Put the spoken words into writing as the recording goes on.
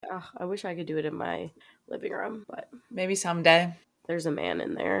ugh, I wish I could do it in my living room, but Maybe someday. there's a man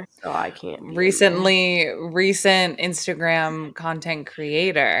in there, so I can't be in there. Recent Instagram content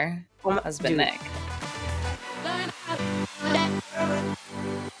creator, husband Dude, Nick.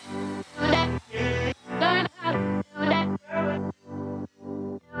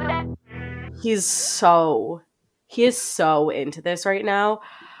 he is so into this right now.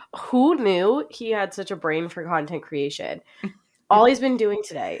 Who knew he had such a brain for content creation? All he's been doing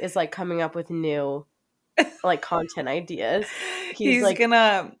today is like coming up with new like content ideas. He's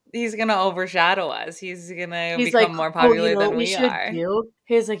gonna overshadow us. He's gonna He's like, become more "Oh, you popular know what than we we should are. do?"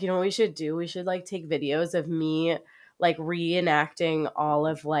 He's like, "You know what we should do? We should like take videos of me like reenacting all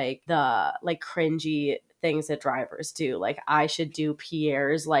of like the like cringy things that drivers do. Like I should do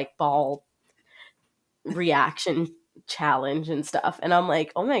Pierre's like ball reaction challenge and stuff." And I'm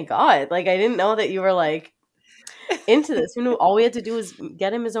like, "Oh my god, like I didn't know that you were like into this. You know, all we had to do was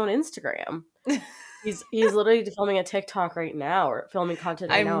get him his own Instagram." He's literally filming a TikTok right now or filming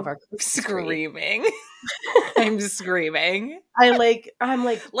content right now of I'm our Christmas tree. screaming. I'm screaming. I'm like,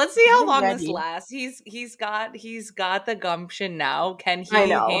 Let's see get how him long this ready. lasts. He's got the gumption now. Can I he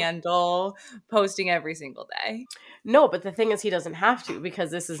know. handle posting every single day? No, but the thing is he doesn't have to because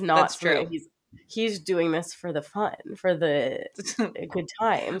this is not That's something true. he's doing this for the fun, for the good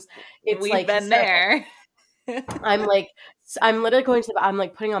times. It's We've like he been said there. I'm like I'm literally going to the I'm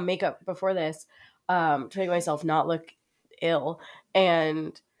like putting on makeup before this to make myself not look ill,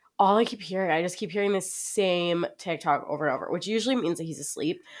 and all I just keep hearing this same TikTok over and over, which usually means that he's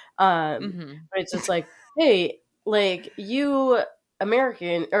asleep. Hmm. But it's just like, "Hey, like you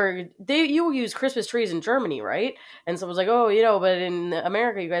American or you use Christmas trees in Germany, right?" And someone's like, "Oh, you know, but in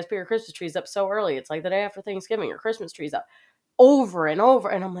America you guys put your Christmas trees up so early. It's like the day after Thanksgiving, your Christmas trees up." Over and over,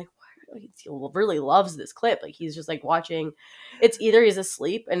 and I'm like, he really loves this clip. Like he's just like watching. It's either he's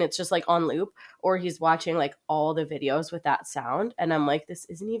asleep and it's just like on loop, or he's watching like all the videos with that sound. And I'm like, this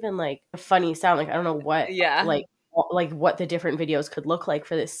isn't even like a funny sound. Like I don't know what Yeah. like what the different videos could look like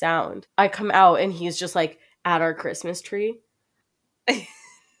for this sound. I come out and he's just like at our Christmas tree, and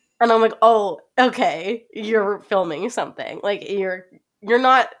I'm like, oh, okay, you're filming something. Like you're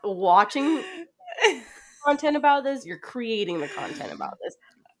not watching content about this. You're creating the content about this.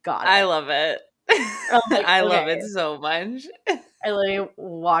 Got I it. love it. I'm like, I okay. love it so much. I literally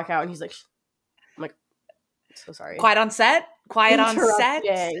walk out and he's like, I'm like, so sorry. Quiet on set. Quiet on set.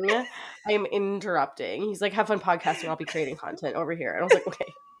 Interrupting. I'm interrupting. He's like, have fun podcasting. I'll be creating content over here. And I was like,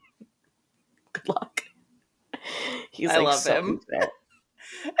 okay, good luck. He's I like love so him. into it.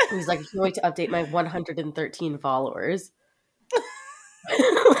 He's like, I can't wait to update my 113 followers.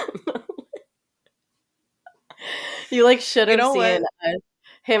 You like should You have know seen what?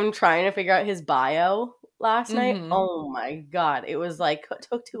 him trying to figure out his bio last night. Hmm. Oh my god. It was like it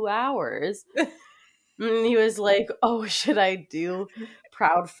took 2 hours. And he was like, "Oh, should I do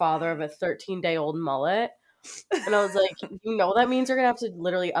proud father of a 13-day-old mullet?" And I was like, "You know that means you're gonna have to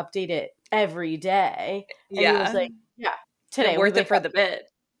literally update it every day." And he was Yeah. like, "Yeah, today we Worth it wake for up. the bit.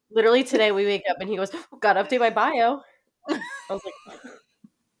 Literally today we wake up," and he goes, "Gotta update my bio." I was like,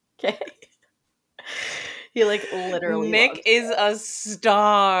 "Okay." He like literally Nick loves is a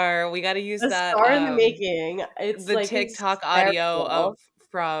star. We got to use a that star in the making. It's the like TikTok audio hysterical. of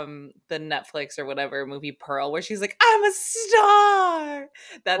from the Netflix or whatever movie Pearl where she's like, "I'm a star."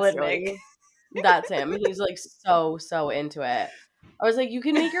 That's Nick. Literally. That's him. He's like so into it. I was like, you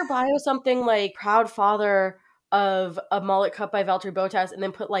can make your bio something like proud father of a mullet cut by Valtteri Bottas and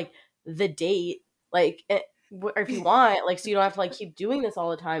then put like the date, like or if you want, like so you don't have to like keep doing this all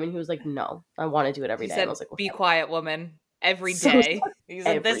the time. And he was like, no, I want to do it every He day. And I said, was like, "Be okay. quiet, woman." Every So day. He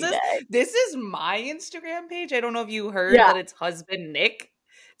said, every day. this is my Instagram page. I don't know if you heard Yeah. that it's husband Nick.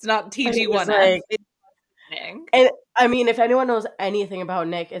 It's not And he was TG1F. like, It's Nick. and I mean, if anyone knows anything about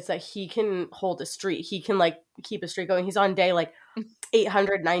Nick, it's that he can hold a streak. He can like keep a streak going. He's on day like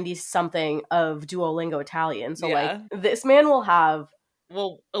 890 something of Duolingo Italian. So like Yeah. this man will have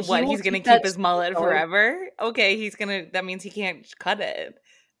Well, he what? will He's gonna keep that keep his streak mullet going. forever? Okay, that means he can't cut it.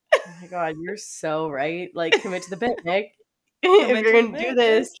 Oh my god, you're so right. Like commit to the bit, Nick. If Commit you're to the gonna do bit,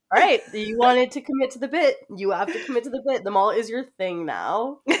 this, Nick. all right, you wanted to commit to the bit. You have to commit to the bit. The mall is your thing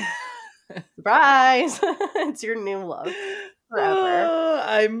now. Surprise! It's your new love forever. Oh,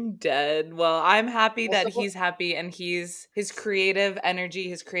 I'm dead. Well, I'm happy that Also, he's happy and his creative energy,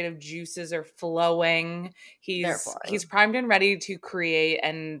 his creative juices are flowing. they're He's flying. primed and ready to create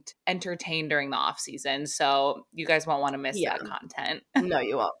and entertain during the off season. So you guys won't want to miss Yeah, that content. no,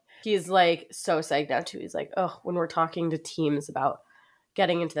 you won't. He's like so psyched now too. He's like, oh, when we're talking to teams about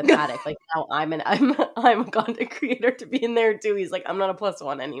getting into the paddock. Like now I'm a content creator to be in there too. He's like, I'm not a plus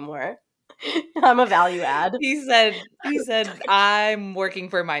one anymore. I'm a value add. He said, "I'm working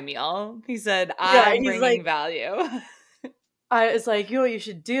for my meal." He said, Yeah, "I'm he's like, bringing value." I was like, you know what you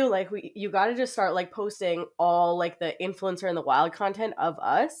should do? Like, you got to just start like posting all like the influencer and the wild content of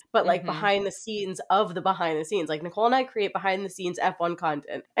us, but like Mhm. behind the scenes of the behind the scenes. Like Nicole and I create behind the scenes F1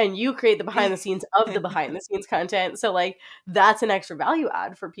 content, and you create the behind the scenes of the behind the scenes content. So like that's an extra value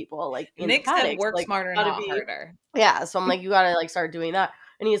add for people like in the Nick said, paddocks. "Work Like smarter, gotta not be harder." yeah. So I'm like, you gotta like start doing that.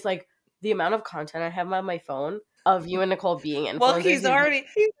 And he's like, the amount of content I have on my phone of you and Nicole being Well, influencers. he's already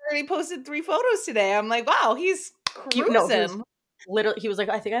posted 3 photos today. I'm like, "Wow, he's He was cruising." literally, he was like,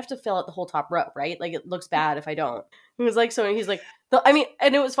 I think I have to fill out the whole top row, right? Like it looks bad if I don't. He was like, so he's like, I mean,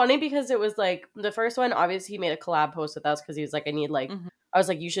 and it was funny because it was like the first one, obviously he made a collab post with us because he was like, Mhm. I was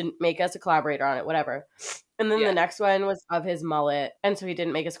like, you should make us a collaborator on it, whatever. And then the Yeah. next one was of his mullet, and so he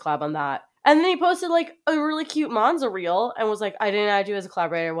didn't make us collab on that. And then he posted like a really cute Monza reel and was like, I didn't add you as a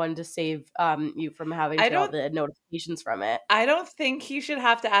collaborator, I wanted to save you from having I to get all don't the notifications from it. I don't think he should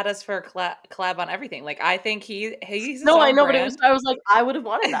have to add us for a collab on everything. Like, I think he's his No, I own know, but it was brand. I was like, I would have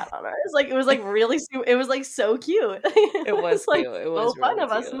wanted that on ours. Like, it was, like, really it was, like, so cute. It It was was, like, cute. It so was fun really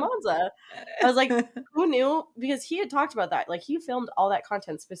of us in cute. Monza. I was like, who knew? Because he had talked about that. Like, he filmed all that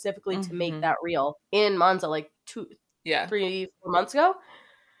content specifically to make Mhm. that reel in Monza, like, 2, Yeah. 3, 4 months ago.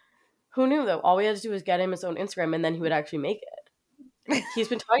 Who knew, though? All we had to do was get him his own Instagram, and then he would actually make it. He's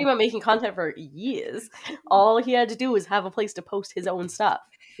been talking about making content for years. All he had to do was have a place to post his own stuff.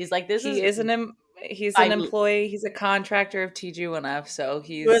 He's like, this He is is he's by an me. employee, he's a contractor of TG1F, so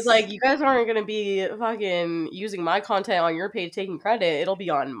It was he's like, you guys aren't gonna be fucking using my content on your page taking credit. It'll be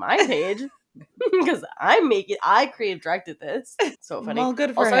on my page because I creative directed this. So funny. well,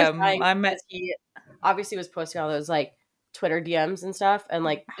 good for Also, I was him. dying I met because he obviously was posting all those like Twitter DMs and stuff, and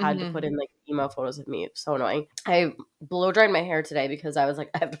like had to put Mhm. in like emo photos of me. So annoying. I blow dried my hair today because I was like,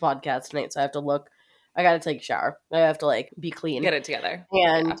 I have to podcast tonight, so I have to look. I gotta take a shower. I have to like be clean. Get it together.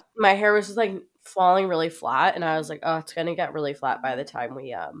 Yeah. And my hair was just like falling really flat, and I was like, oh, it's gonna get really flat by the time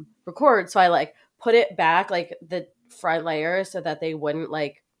we record. So I like put it back like the front layer so that they wouldn't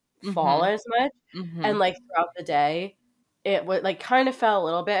like fall Mhm. as much. And Mhm. like throughout the day it would like kind of fell a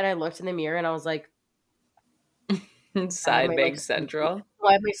little bit, and I looked in the mirror and I was like, I have Side my like bang central.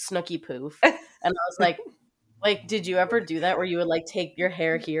 I have my snooky poof. And I was like, did you ever do that where you would like take your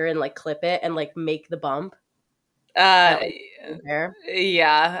hair here and like clip it and like make the bump Uh, at like your hair?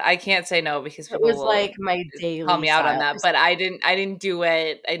 yeah, I can't say no because It people was will like my call daily me out on style. that, but I didn't do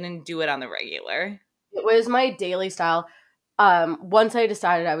it. I didn't do it on the regular. It was my daily style. Once I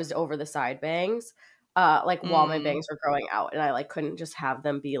decided I was over the side bangs, like while my Mm, bangs were growing out, and I like couldn't just have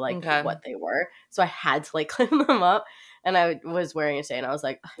them be like okay. what they were, so I had to like clip them up. And I was wearing it today, and I was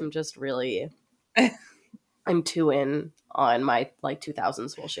like, I'm too in on my like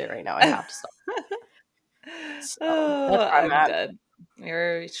 2000s bullshit right now. I have to stop. So that's Oh, where I'm I'm at. dead.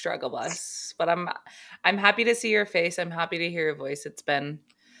 You're struggle bus, but I'm happy to see your face. I'm happy to hear your voice. It's been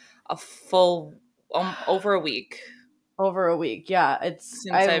a full over a week Over a week, yeah. It's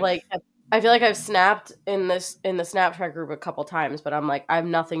since I've I've like I feel like I've snapped in the Snapchat group a couple times, but I'm like I have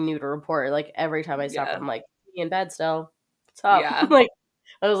nothing new to report. Like every time I snap, yeah I'm like, "Me in bed still. What's up?" yeah. Like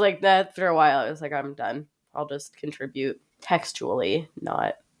I was like that for a while. I was like, I'm done. I'll just contribute textually,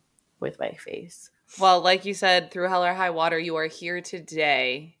 not with my face. Well, like you said, through hell or high water, you are here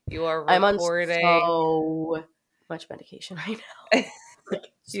today. You are I'm on recording. so much medication right now. Like,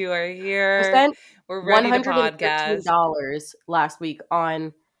 You are I here. spent We're ready to podcast. $113 last week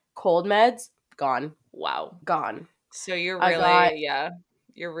on cold meds. Gone, Wow. gone. So you're I got really, yeah,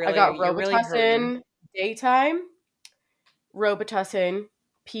 you're I really, got you're really hurting. Robitussin daytime, Robitussin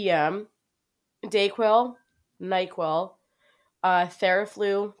PM, Dayquil, Nyquil,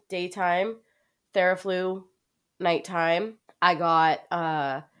 Theraflu daytime, Theraflu nighttime. I got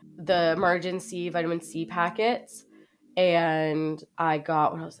the emergency vitamin C packets, and I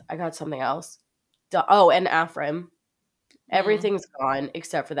got what else? I got something else. And Afrin. Mm. Everything's gone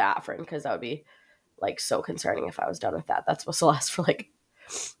except for the Afrin because that would be like so concerning if I was done with that. That's supposed to last for like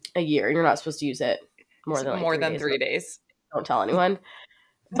a year. You're not supposed to use it more than like More three than days. 3 days. Don't tell anyone.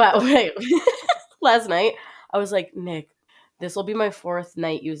 But wait, last night I was like, Nick, this will be my fourth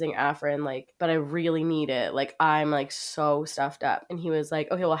night using Afrin, like, but I really need it. Like, I'm like so stuffed up. And he was like,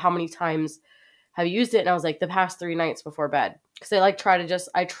 okay, well, how many times have you used it? And I was like, the past 3 nights before bed. Because I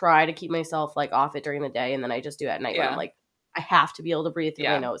try to keep myself like off it during the day, and then I just do it at night when I'm Yeah. like, I have to be able to breathe through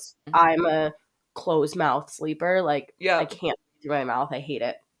my Yeah. nose. I'm a closed mouth sleeper. Like, I Yep. can't breathe through my mouth. I hate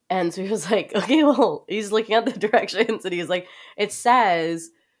it. And so he was like, okay, well, he's looking at the directions and he's like, it says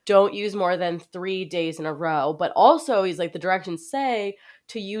don't use more than 3 days in a row. But also, he's like, the directions say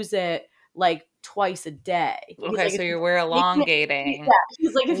to use it like twice a day. He's Okay, like, so if you've we're taken elongating yeah,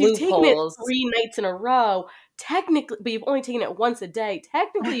 he's like, if you've taken it loopholes. 3 nights in a row, technically, but you've only taken it once a day,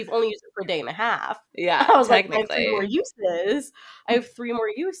 technically, you've only used it for a day and a half. Yeah, I was like, I have three more technically. uses. I have three more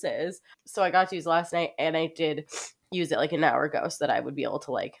uses. So I got to use last night and I did use it like an hour ago so that I would be able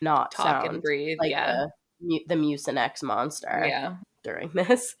to like not Talk and sound breathe. like Yeah. the Mucinex monster Yeah. during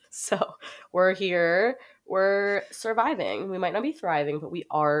this. So we're here. We're surviving. We might not be thriving, but we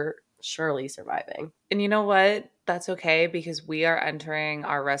are surely surviving. And you know what? That's okay because we are entering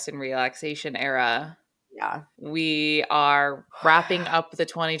our rest and relaxation era. Yeah. We are wrapping up the We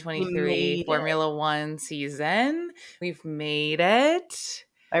 2023 made it. Formula One season. We've made it.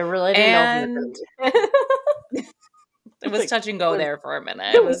 I really didn't know if we were And going to. it was Like, touch and go there for a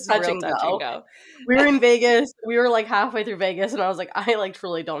minute. it It was was touch real and touch and go. go. We were in Vegas. We were like halfway through Vegas, and I was like, I like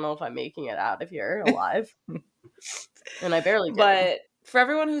truly don't know if I'm making it out of here alive, and I barely did. But for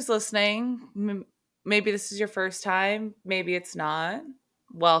everyone who's listening, maybe this is your first time, maybe it's not.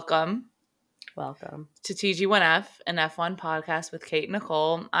 Welcome Welcome. to TG1F, an F1 podcast with Kate and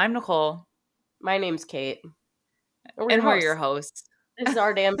Nicole. I'm Nicole, My name's Kate. And we're your and we're your hosts. hosts. This is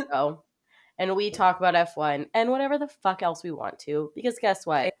our damn show, and we talk about F1 and whatever the fuck else we want to. Because guess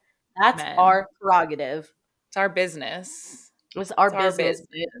what? That's Amen. our prerogative. It's our business. It's our It's our business.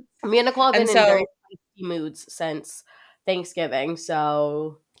 business. Me and Nicole have And been in very so, spicy moods since Thanksgiving,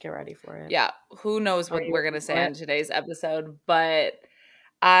 so get ready for it. yeah, who knows Are what you we're ready gonna say for it? on today's episode, but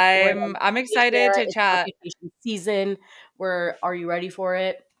We're in I'm reputation excited era. to It's chat. reputation season. Are you ready for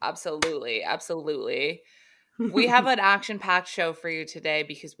it? Absolutely, absolutely. We have an action-packed show for you today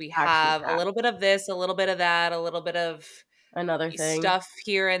because we Action have a packed. little bit of this, a little bit of that, a little bit of Another thing. stuff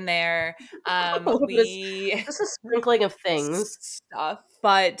here and there. A little bit of We just a sprinkling of things. stuff.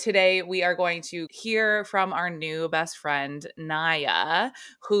 But today we are going to hear from our new best friend, Niia,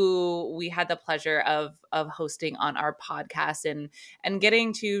 who we had the pleasure of hosting on our podcast and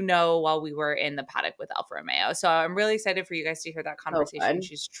getting to know while we were in the paddock with Alfa Romeo. So I'm really excited for you guys to hear that So conversation. fun.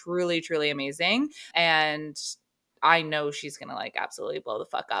 She's truly, truly amazing. And I know she's gonna like absolutely blow the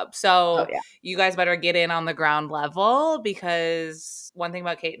fuck up. Oh So yeah. you guys better get in on the ground level because one thing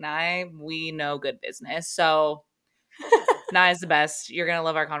about Kate and I, we know good business. So Nia's the best. You're gonna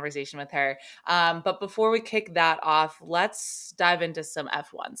love our conversation with her. But before we kick that off, let's dive into some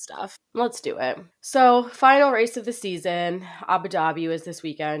F1 stuff. Let's do it. So, final race of the season. Abu Dhabi was this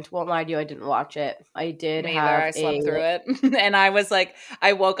weekend. Won't lie to you, I didn't watch it. I did Me either. have I a. slept through it, and I was like,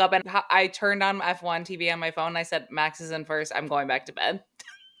 I woke up and I turned on F1 TV on my phone. And I said, "Max is in first. I'm going back to bed."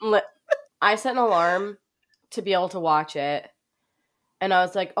 I set an alarm to be able to watch it, and I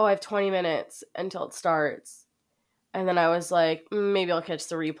was like, oh, I have 20 minutes until it starts. And then I was like, maybe I'll catch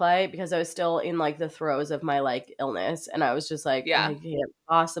the replay because I was still in like the throes of my like illness. And I was just like, I Yeah, can't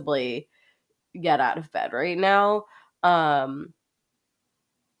possibly get out of bed right now. Um,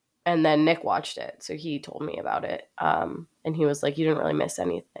 and then Nick watched it. So he told me about it. And he was like, you didn't really miss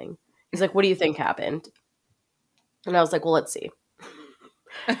anything. He's like, what do you think happened? And I was like, well, let's see.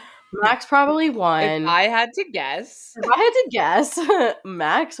 Max probably if won. I had to guess, If I had to guess,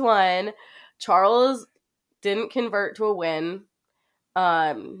 Max won. Charles didn't convert to a win.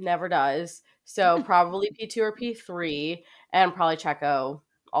 Never does. So probably P2 or P3, and probably Checo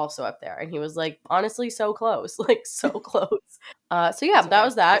also up there. And he was like, honestly, so close, like so close. So yeah, it's that okay.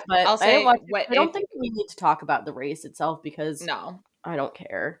 was that. But I'll I didn't say watch it. what I don't if think we need to talk about the race itself because no. I don't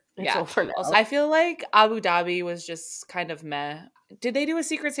care. It's Yeah. over Also, now. I feel like Abu Dhabi was just kind of meh. Did they do a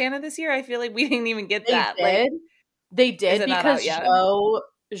Secret Santa this year? I feel like we didn't even get They that. Like, did. They is did it not out because yet?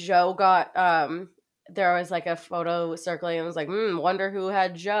 Joe got there was like a photo circulating and it was like, wonder who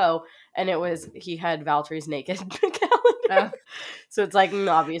had Joe. And it was he had Valtteri's naked calendar. So it's like I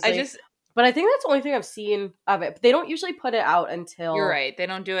obviously. just, But I think that's the only thing I've seen of it. But they don't usually put it out you're until right. They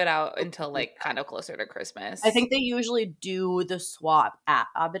don't do it out until like kind of closer to Christmas. I think they usually do the swap at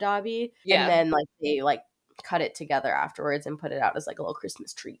Abu Dhabi and Yeah. then like they like cut it together afterwards and put it out as like a little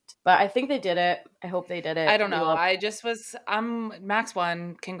Christmas treat. But I think they did it. I hope they did I it. don't We know. love I'm Max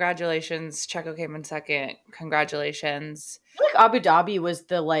won. Congratulations. Checo came in second. Congratulations. I feel like Abu Dhabi was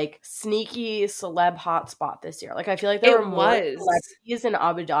the like sneaky celeb hotspot this year. Like I feel like there It were more was. celebrities in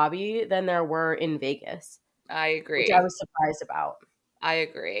Abu Dhabi than there were in Vegas, I which I agree. was surprised about. I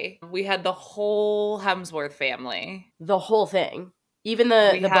agree. We had the whole Hemsworth family. The whole thing, even the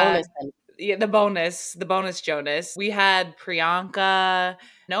We the bonus had thing. yeah, the bonus Jonas. We had Priyanka.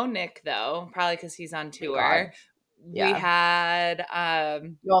 No Nick though, probably because he's on Thank God. tour. We Yeah. had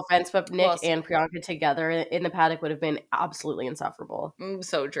No offense, but who Nick else? and Priyanka together in the paddock would have been absolutely insufferable.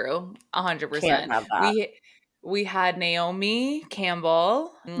 So true. Can't 100%. have that. We had Naomi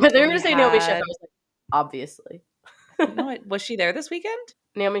Campbell. But they were We gonna say Naomi Schiff. I had was like, obviously. no, was she there this weekend?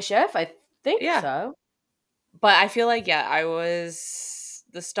 Naomi Schiff? I think Yeah. so. But I feel like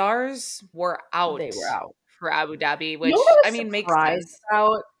the stars were They were out out. for Abu Dhabi, You know what I which I was mean makes surprised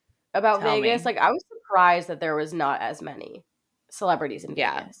sense. about Tell Vegas? me. Like, I was surprised that there was not as many celebrities in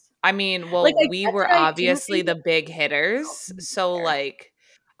Yeah. Vegas. I mean, Like, well, I we get were that I didn't obviously think the big oh, hitters, so there. like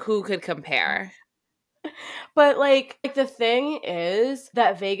who could compare? But like the thing is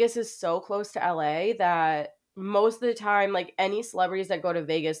that Vegas is so close to LA that most of the time, like any celebrities that go to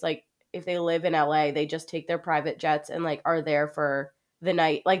Vegas, like if they live in LA, they just take their private jets and like are there for the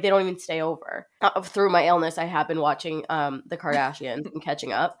night. Like they don't even stay over. Through my illness, I have been watching the Kardashians and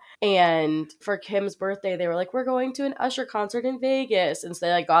catching up. And for Kim's birthday, they were like, "We're going to an Usher concert in Vegas," and so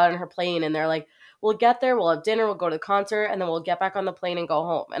they like got on her plane and they're like, "We'll get there, we'll have dinner, we'll go to the concert, and then we'll get back on the plane and go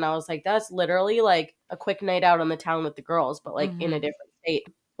home." And I was like, that's literally like a quick night out on the town with the girls, but like in a Mhm. different state,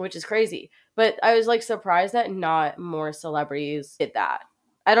 which is crazy. But I was like surprised that not more celebrities did that.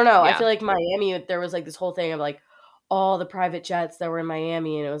 I don't know. I Yeah. feel like Miami, there was like this whole thing of like all the private jets that were in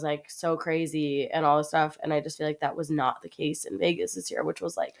Miami, and it was like so crazy and all this stuff. And I just feel like that was not the case in Vegas this year, which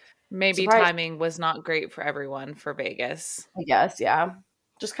was like Maybe surprising, timing was not great for everyone for Vegas. I guess. Yeah.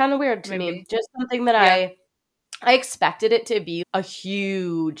 Just kind of weird to me. Maybe. Just something that Yeah. I expected it to be a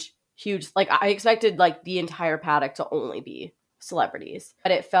huge like I expected like the entire paddock to only be celebrities.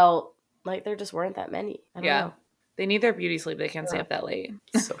 But it felt like there just weren't that many. I don't Yeah. know. They need their beauty sleep. They can't stay Yeah. up that late.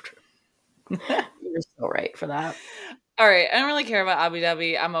 So true. You're so right for that. All right. I don't really care about Abu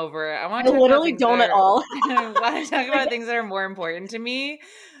Dhabi. I'm over it. I want I to talk about literally things that don't at are all. I want to talk Like about things that are more important to me,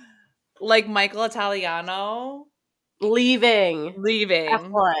 like Michael Italiano leaving leaving.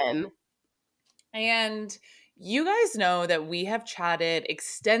 F1 And you guys know that we have chatted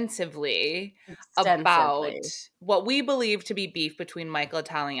extensively about extensively. what we believe to be beef between Michael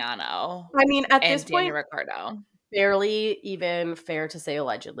Italiano I mean, at this and point, Daniel Ricciardo. barely even fair to say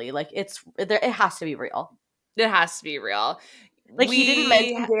allegedly. Like it's there, it has to be real. It has to be real. Like he didn't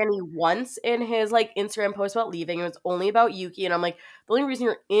mention We Danny once in his like Instagram post about leaving. It was only about Yuki, and I'm like, the only reason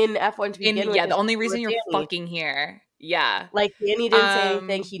you're in F1 to begin with yeah, the is only with reason you're Danny. fucking here. Yeah. Like Danny didn't say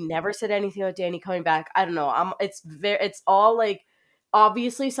anything. Um He never said anything about Danny coming back. I don't know. It's all like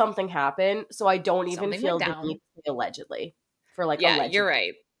obviously something happened, so I don't even something went feel the need down. to say allegedly for like Yeah, you're allegedly.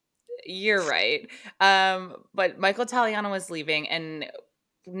 right. You're right. But Michael Taliano was leaving, and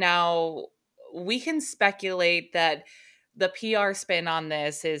now we can speculate that the PR spin on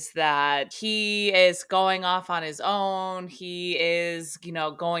this is that he is going off on his own. He is,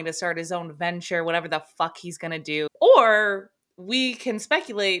 going to start his own venture, whatever the fuck he's gonna do. Or we can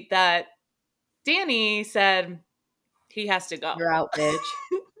speculate that Danny said he has to go. You're out, bitch.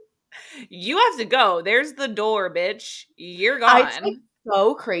 You have to go. There's the door, bitch. You're It's like gone.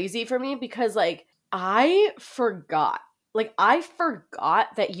 so crazy for me because like I forgot. Like I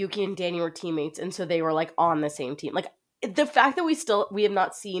forgot that Yuki and Danny were teammates and so they were like on the same team. Like the fact that we have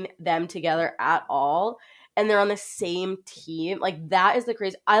not seen them together at all and they're on the same team, like that is the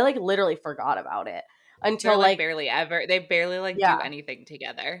crazy. I like literally forgot about it They're until like like barely ever. They barely like do yeah, anything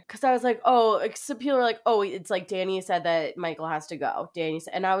together. because I was like, oh, like, some people are like, oh, it's like Danny said that Michael has to go. Danny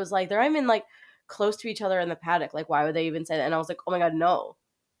said, and I was like, they're not even like close to each other in the paddock. Like, why would they even say that? And I was like, oh my god, no,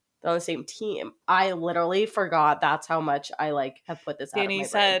 they're on the same team. I literally forgot. That's how much I like have put this out of Danny my brain.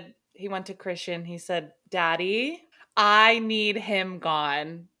 said he went to Christian. He said, "Daddy, I need him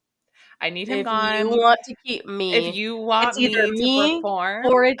gone. I need him If you gone. want to keep If me, you it's want either me to me perform,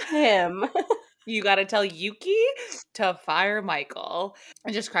 or it's him. you got to tell Yuki to fire Michael."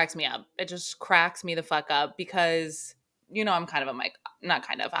 It just cracks me up. It just cracks me the fuck up because I'm kind of a Mike, not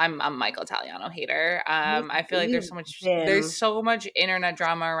kind of. I'm a Michael Italiano hater. I feel like He's there's been so much internet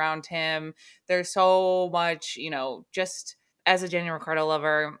drama around him. There's so much, just as a Daniel Ricciardo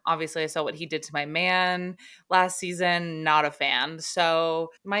lover, obviously I saw what he did to my man last season. Not a fan. So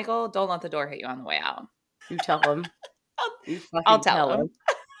Michael, don't let the door hit you on the way out. you tell him. I'll, You I'll fucking tell tell him. him.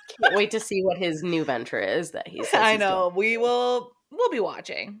 Can't wait to see what his new venture is that he says I he's doing. know. We'll be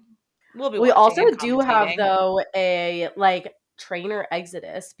watching. We'll be We watching also and do have commentating. though a like trainer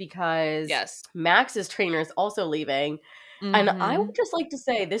exodus because Yes. Max's trainer is also leaving. And I would Mhm. just like to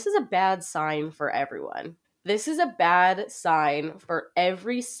say this is a bad sign for everyone. This is a bad sign for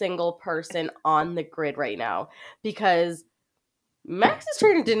every single person on the grid right now because Max's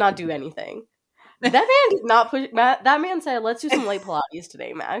trainer did not do anything. That man did not push. That man said, "Let's do some light Pilates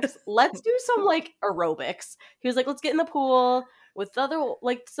today, Max. Let's do some like aerobics." He was like, "Let's get in the pool with other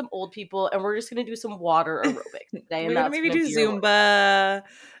like some old people, and we're just gonna do some water aerobics today, and We're gonna that's maybe gonna do be your work. Zumba.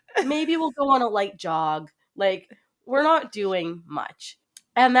 Maybe we'll go on a light jog. Like we're not doing much."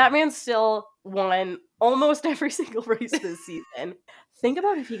 And that man still won almost every single race this season. Think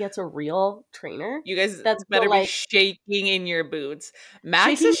about if he gets a real trainer You guys that's gonna better be like shaking in your boots. Max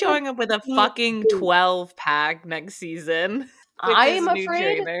shaking is their showing up with a fucking fucking boots. 12 pack next season with I his am new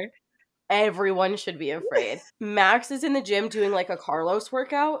afraid trainer. everyone should be afraid. Max is in the gym doing like a Carlos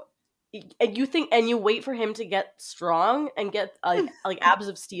workout, and you wait for him to get strong and get like abs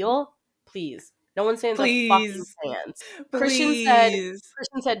of steel. Please, no one stands a fucking Please. chance. Please.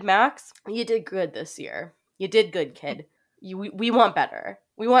 Christian said, Max, you did good this year. You did good, kid. We want better.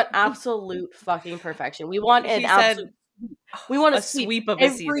 We want absolute fucking perfection. We want an He absolute. said We want to a sweep sweep of a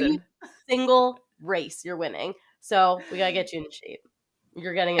every season. single race you're winning. So we gotta get you in shape.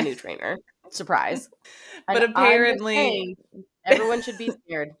 You're getting a new trainer. Surprise. But And I'm just apparently, saying, everyone should be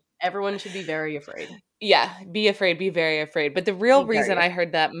scared. Everyone should be very afraid. yeah, be afraid, be very afraid. But the real Be very reason I afraid.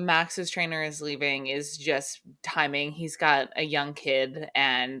 heard that Max's trainer is leaving is just timing. He's got a young kid,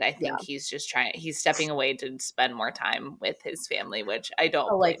 and I Yeah, think he's stepping away to spend more time with his family, which I a don't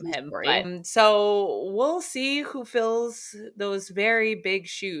blame likely him. story. But so we'll see who fills those very big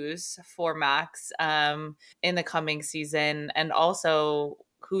shoes for Max in the coming season, and also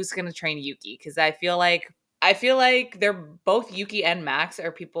who's going to train Yuki, because I feel like they're both Yuki and Max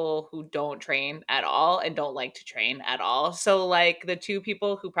are people who don't train at all and don't like to train at all. So like the two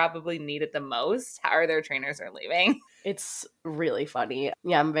people who probably need it the most, how are their trainers are leaving. It's really funny.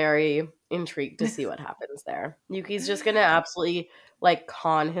 Yeah, I'm very intrigued to see what happens there. Yuki's just gonna absolutely like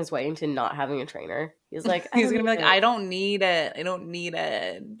con his way into not having a trainer. He's like, I He's don't gonna need be like, it. I don't need it. I don't need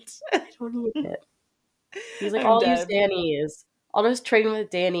it. I don't need it. He's like, I'm I'll use dead. Danny's. I'll just train with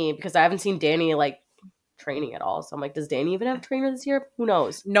Danny because I haven't seen Danny like training at all. So I'm like, does Danny even have a trainer this year? Who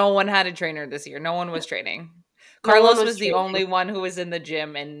knows? No one had a trainer this year. No one was training. No one Carlos was was the training. only one who was in the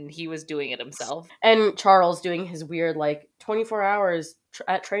gym and he was doing it himself. And Charles doing his weird like 24 hours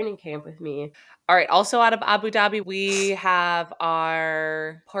at training camp with me. All right. Also out of Abu Dhabi, we have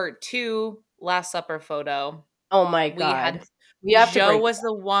our part 2 Last Supper photo. Oh my We god. had We have to Joe break it was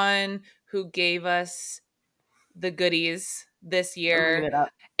the one who gave us the goodies this up. I'm bringing year. it up.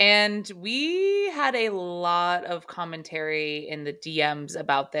 And we had a lot of commentary in the DMs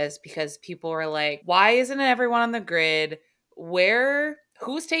about this because people were like, why isn't everyone on the grid?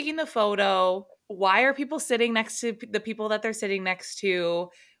 Who's taking the photo? Why are people sitting next to the people that they're sitting next to?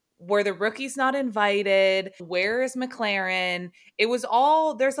 Were the rookies not invited? Where is McLaren? There's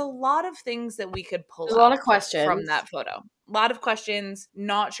a lot of things that we could pull There's a lot of out from questions. that photo. A lot of questions.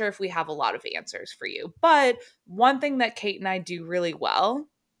 Not sure if we have a lot of answers for you. But one thing that Kate and I do really well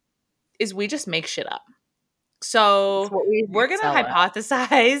is we just make shit up. It's So what we we're going to excel at.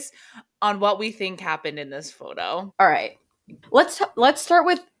 hypothesize on what we think happened in this photo. All right. Let's start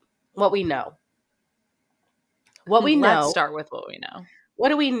with what we know. What we Let's know. start with what we know. What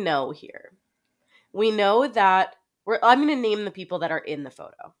do we know here? We know that I'm going to name the people that are in the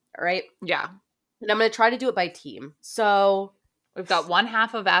photo. All right. Yeah. And I'm going to try to do it by team. So We've got one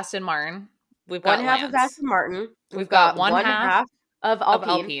half of Aston Martin. We've one got half of Lance. Aston Martin. We've We've got got one one half half of of Alpine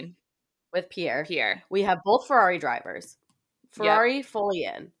Alpine. with Pierre. Pierre. We have both Ferrari drivers. Yep. Ferrari fully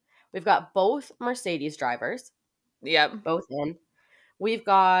in. We've got both Mercedes drivers. Yep. Both in. We've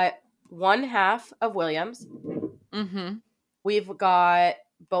got one half of Williams. Mm-hmm. We've got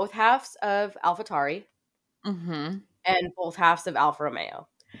both halves of AlphaTauri Mm-hmm. and both halves of Alfa Romeo.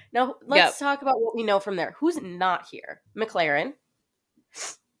 Now, Yep. let's talk about what we know from there. Who's not here? McLaren.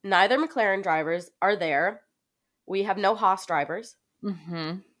 Neither McLaren drivers are there. We have no Haas drivers.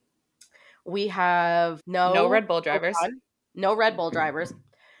 Mm-hmm. We have No no Red Bull drivers. Ocon, no Red Bull drivers.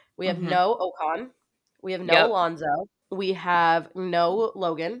 We have Mm-hmm. no Ocon. We have no Yep. Alonso. We have no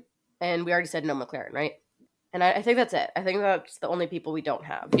Logan. And we already said no McLaren, right? And I think that's it. I think that's the only people we don't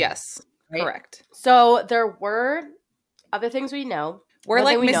have. Yes. Right? Correct. So there were other things we know. We're One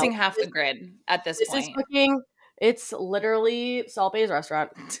thing like we know. missing half the grid at this This is point. fucking. It's literally Salt Bay's restaurant,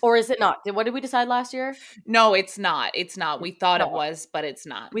 or is it not? What did we decide last year? No, it's not. It's not. We thought it No, was, but it's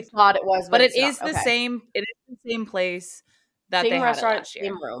not. we thought it was, But but it it's not. is the Okay, same. It is the same place that they same had it restaurant, last same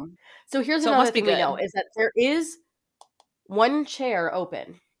year. room. So here's So it another must be thing we know good. is that there is one chair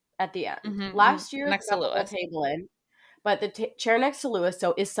open at the end. Mm-hmm. Last year Next they to got the whole Lewis. table in, but the chair next to Lewis.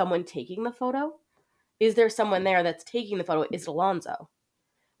 So is someone taking the photo? Is there someone there that's taking the photo? Is it Alonso?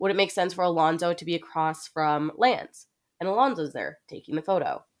 Would it make sense for Alonso to be across from Lance? And Alonso's there taking the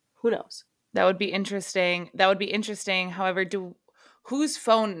photo. Who knows? That would be interesting. That would be interesting. However, whose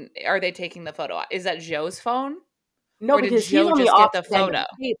phone are they taking the photo on? Is that Joe's phone? No, Or did because he's Joe on the just get the opposite end of photo?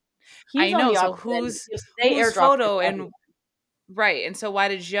 the table. He's I on know. the So opposite end of the whose table. So they whose airdropped it photo to and everyone. right. And so why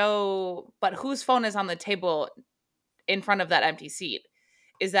did Joe but whose phone is on the table in front of that empty seat?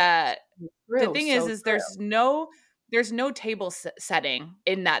 Is that the True, thing so is true. there's no table setting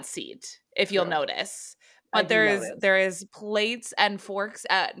in that seat if you'll True. notice. I But do notice. there is plates and forks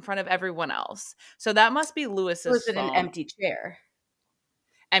in front of everyone else. So that must be So is Lewis's it an phone. empty chair?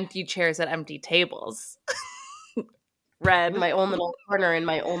 Empty chairs at empty tables. In Red. my own little corner in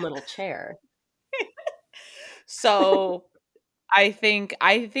my own little chair. So I think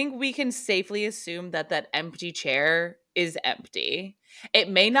we can safely assume that that empty chair is empty. It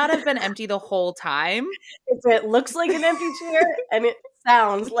may not have been empty the whole time. If it looks like an empty chair and it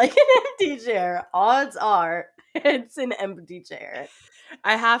sounds like an empty chair, odds are it's an empty chair.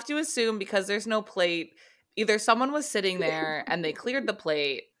 I have to assume because there's no plate, either someone was sitting there and they cleared the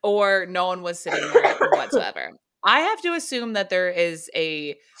plate or no one was sitting there whatsoever. I have to assume that there is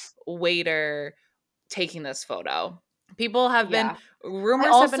a waiter taking this photo. People have been Yeah. I rumors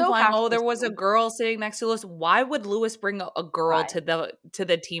have been also flying. have Oh, to there was a assume girl sitting next to Lewis. Why would Lewis bring a girl why, to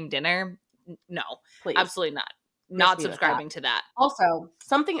the team dinner? No, please. absolutely not. Miss Not me with that. subscribing to that. Also,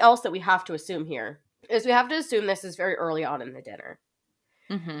 something else that we have to assume here is we have to assume this is very early on in the dinner.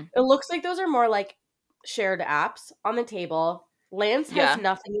 Hmm. It looks like those are more like shared apps on the table. Lance has Yeah.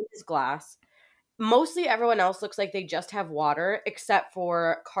 nothing in his glass. Mostly everyone else looks like they just have water, except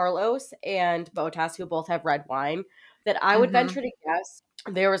for Carlos and Botas, who both have red wine. That I would Hmm. venture to guess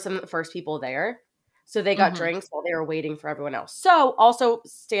they were some of the first people there. So they got Hmm. drinks while they were waiting for everyone else. So also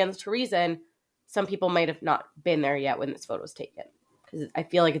stands to reason some people might have not been there yet when this photo was taken. Because I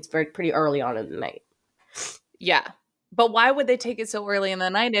feel like it's pretty early on in the night. Yeah. But why would they take it so early in the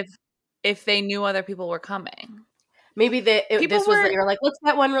night if they knew other people were coming? Maybe People this was were they were like, let's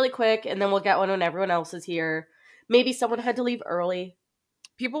get one really quick, and then we'll get one when everyone else is here. Maybe someone had to leave early.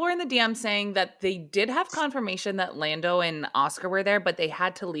 people were in the DM saying that they did have confirmation that Lando and Oscar were there, but they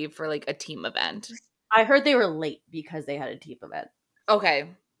had to leave for like a team event. I heard they were late because they had a team event. Okay.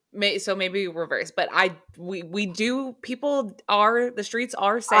 So maybe reverse, but we do people are the streets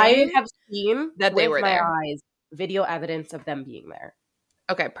are I saying have seen that they with were my there. eyes video evidence of them being there.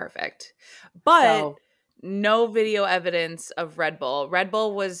 Okay, perfect. But So no video evidence of Red Bull. Red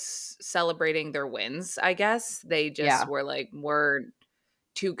Bull was celebrating their wins, I guess. They just yeah, were like, we're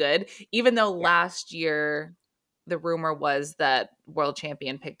too good. Even though yeah, last year the rumor was that world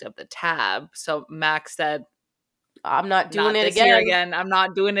champion picked up the tab. So Max said, I'm not doing not it this year again. again. I'm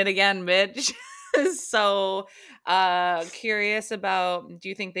not doing it again, bitch. So curious about, do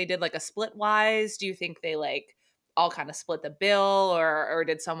you think they did like a split wise? Do you think they like all kind of split the bill, or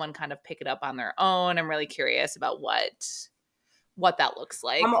did someone kind of pick it up on their own? I'm really curious about what that looks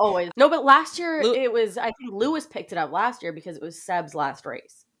I'm like. always no, but last year Lu- it was. I think Lewis picked it up last year because it was Seb's last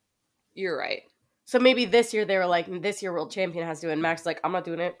race. you're right. So maybe this year they were like, this year world champion has to, and Max is like, I'm not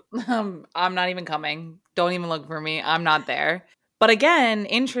doing it. I'm not even coming. Don't even look for me. I'm not there. But again,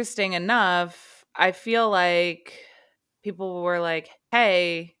 interesting enough, I feel like people were like,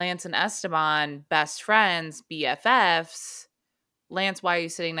 hey, Lance and Esteban, best friends, BFFs. Lance, why are you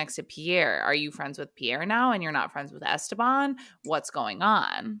sitting next to Pierre? Are you friends with Pierre now and you're not friends with Esteban? What's going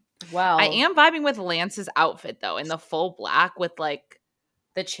on? I Well, am vibing with Lance's outfit though, in the full black with like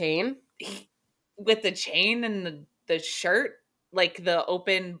the chain. with the chain and the shirt, like the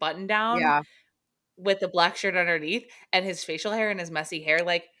open button down Yeah, with the black shirt underneath and his facial hair and his messy hair.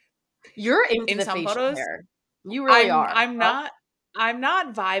 Like you're into in the some facial photos, hair. You really I'm are. I'm Huh? not I'm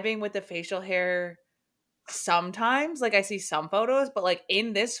not vibing with the facial hair sometimes. Like I see some photos, but like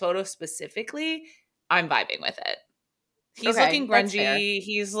in this photo specifically, I'm vibing with it. He's Okay, looking that's fair. grungy.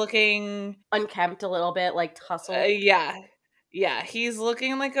 He's looking Unkempt a little bit, like tousled. yeah. Yeah, he's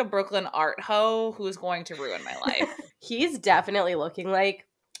looking like a Brooklyn art hoe who's going to ruin my life. He's definitely looking like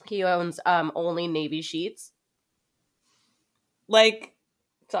he owns only navy sheets. Like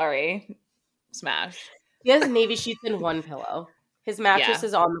sorry, smash. He has navy sheets and one pillow. His mattress Yeah.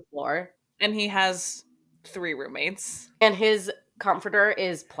 is on the floor, And he has 3 roommates. and his comforter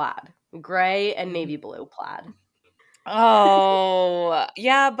is plaid, gray and navy blue plaid. Oh,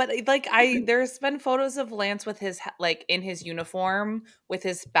 yeah, but like there's been photos of Lance with his like in his uniform with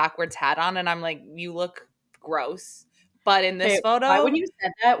his backwards hat on, and I'm like, you look gross. But in this Okay, why photo, when you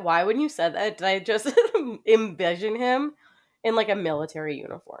said that? Why when you said that did I just envision him in like a military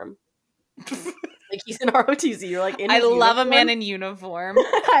uniform? Like he's in ROTC. You're like in I his love a man uniform. in uniform.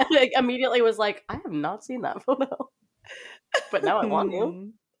 I like immediately was like, I have not seen that photo, but now I want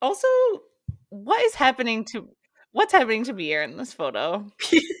you. Also, What's happening to Pierre in this photo?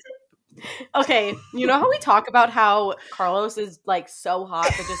 Okay, you know how we talk about how Carlos is like so hot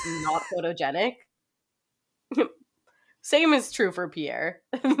but just not photogenic? Same is true for Pierre.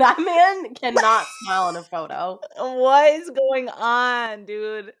 That man cannot smile in a photo. What is going on,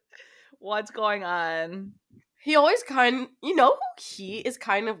 dude? What's going on? He always you know who he is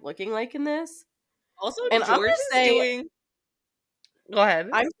kind of looking like in this? Also, And I'm George gonna is say, doing. Go ahead.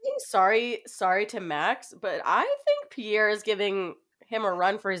 I'm saying sorry to Max, but I think Pierre is giving him a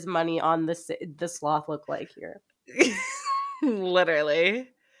run for his money on the sloth look like here. Literally.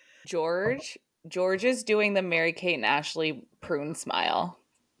 George is doing the Mary Kate and Ashley prune smile.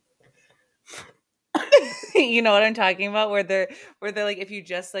 You know what I'm talking about? Where they're like, if you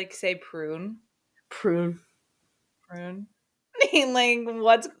just like say prune, Prune. prune. Like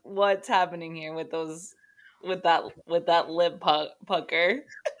what's happening here with those with that lip pucker?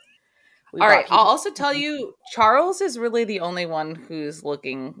 We All right, brought I'll people. also tell you, Charles is really the only one who's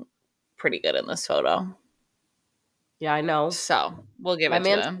looking pretty good in this photo. Yeah, I know. So we'll give My it to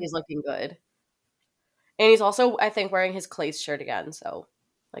man him. is looking good. And he's also, I think, wearing his Clays shirt again. So,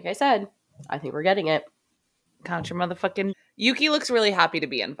 like I said, I think we're getting it. Count your motherfucking. Yuki looks really happy to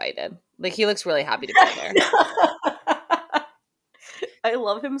be invited. Like he looks really happy to be there. I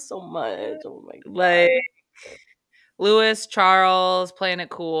love him so much. Oh my Like god. Lewis, Charles playing it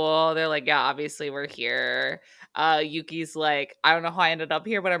cool. They're like, yeah, obviously we're here. Yuki's like, I don't know how I ended up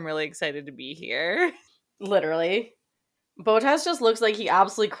here, but I'm really excited to be here. Literally. Botas just looks like he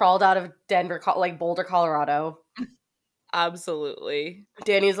absolutely crawled out of like Boulder, Colorado. Absolutely.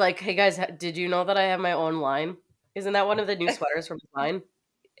 Danny's like, hey guys, did you know that I have my own line? Isn't that one of the new sweaters from his line?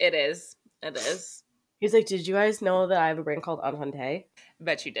 It is. It is. He's like, did you guys know that I have a brand called Anhante?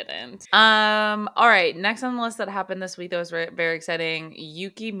 Bet you didn't. All right. Next on the list that happened this week that was very exciting.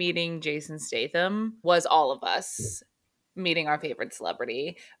 Yuki meeting Jason Statham was all of us meeting our favorite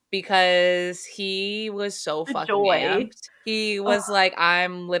celebrity because he was so The fucking joy. amped. He Ugh. was like,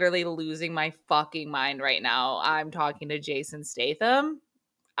 I'm literally losing my fucking mind right now. I'm talking to Jason Statham.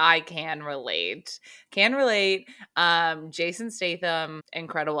 I can relate. Can relate. Jason Statham,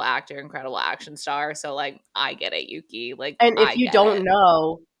 incredible actor, incredible action star. So like I get it, Yuki. Like And if I you get don't it.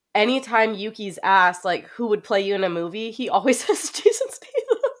 know, anytime Yuki's asked, like, who would play you in a movie, he always says Jason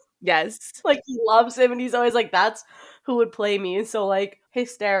Statham. Yes. Like, he loves him, and he's always like, that's who would play me. So, like,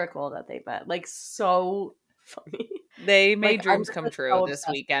 hysterical that they met. Like, so funny. They Like, made I'm dreams just, come like, true so this obsessed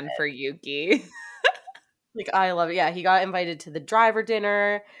with weekend it. for Yuki. Like, I love it. Yeah, he got invited to the driver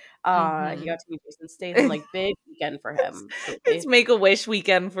dinner. He Hmm. got to meet Jason Statham. Like, big weekend for him, It's truly. Make a Wish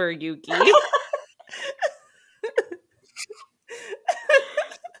weekend for Yuki.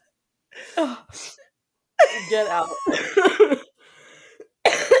 Ugh, get out.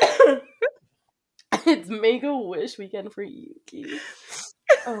 It's Make a Wish weekend for Yuki.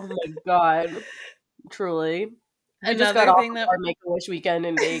 Oh my god. Truly. We just got Another off thing of that our Make a Wish weekend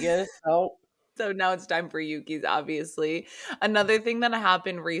in Vegas, so So now it's time for Yuki's, obviously. Another thing that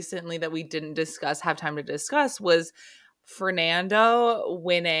happened recently that we didn't have time to discuss was Fernando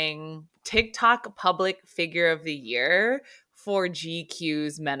winning TikTok Public Figure of the Year for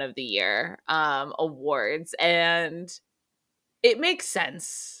GQ's Men of the Year awards. And it makes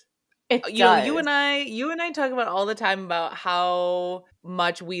sense. it You does. and I talk about all the time about how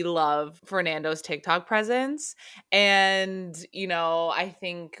much we love Fernando's TikTok presence. And I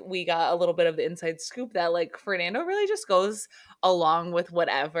think we got a little bit of the inside scoop that like Fernando really just goes along with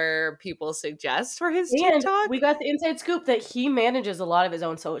whatever people suggest for his And TikTok. we got the inside scoop that he manages a lot of his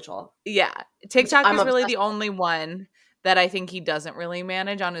own social, Yeah. which TikTok I'm is really the obsessed with. only one that I think he doesn't really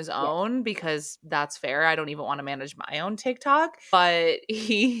manage on his Yeah. own because that's fair. I don't even want to manage my own TikTok. But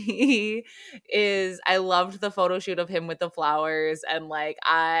he is I loved the photo shoot of him with the flowers and like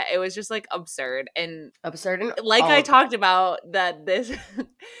I it was just like absurd. And Absurd and like all I of it. talked about that this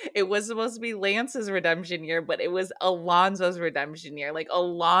it was supposed to be Lance's redemption year, but it was Alonzo's redemption year. Like 100%.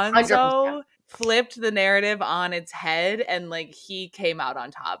 Alonzo flipped the narrative on its head and like he came out on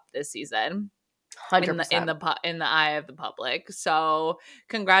top this season in the in 100%. the in the eye of the public. So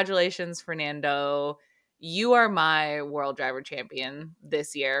congratulations, Fernando. You are my world driver champion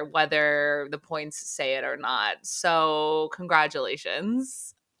this year, whether the points say it or not. So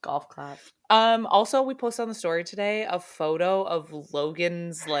congratulations. Golf clap. Also we posted on the story today a photo of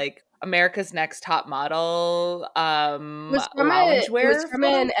Logan's like America's Next Top Model It was loungewear from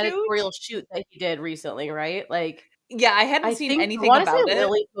photo an shoot. editorial shoot that he did recently, right? Like, Yeah, I hadn't I seen think I anything wanna say about it.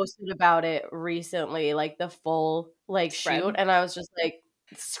 Lily posted about it recently, like, the full, like, shoot, Spread. and I was just, like,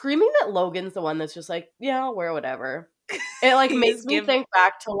 screaming that Logan's the one that's just like, "Yeah, I'll wear whatever." It, like, makes He's me giving think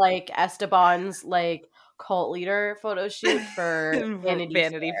back to, like, Esteban's, like, cult leader photo shoot for Vanity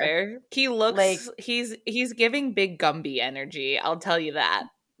Vanity Fair. Fair. Like, He's giving big Gumby energy, I'll tell you that.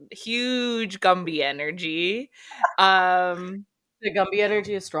 Huge Gumby energy. Um the Gumby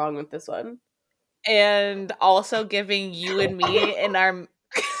energy is strong with this one. and also giving you and me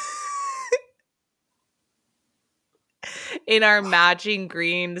in our matching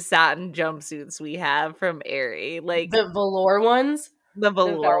green satin jumpsuits we have from Aerie, like The velour ones, the the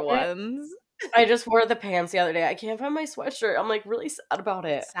velour velvet. ones. I just wore the pants the other day. I can't find my sweatshirt. I'm, like, really sad about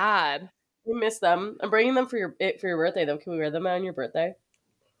it. Sad. I miss them. I'm bringing them for your birthday, though. Can we wear them on your birthday?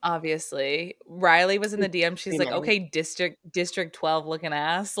 Obviously. Riley was in the It's DM. She's pretty like, nice. okay, District 12 looking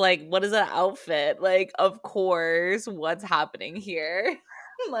ass. Like, what is that outfit? Like, of course, what's happening here?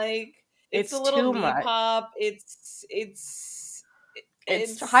 Like, it's a It's little too knee much. pop. It's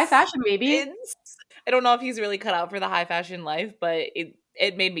high It's fashion, baby. it's I don't know if he's really cut out for the high fashion life, but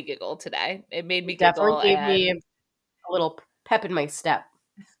it made me giggle today. It made me It definitely giggle. gave me And a little pep in my step,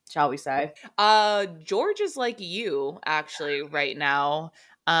 shall we say. George is like you actually right now.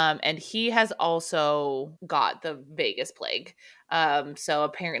 And he has also got the Vegas plague. So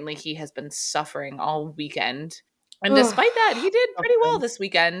apparently he has been suffering all weekend. And Ugh, despite that, he did so pretty well good. this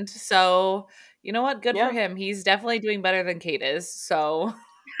weekend. So, you know what? Good for Yeah. him. He's definitely doing better than Kate is. So,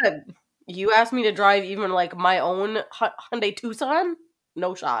 Good. You asked me to drive even like my own Hyundai Tucson?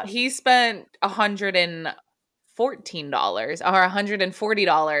 No shot. he spent $114 or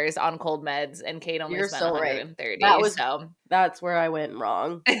 $140 on cold meds, and Kate only You're spent so right. That 130. was So that's where I went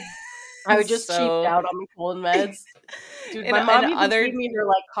wrong. I would just cheaped so out on the cold meds. Dude, my and mom even gave other me her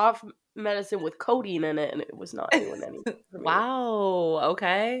like cough medicine with codeine in it, and it was not doing anything for me. wow,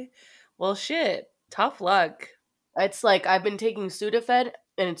 okay. Well, shit. Tough luck. It's like I've been taking Sudafed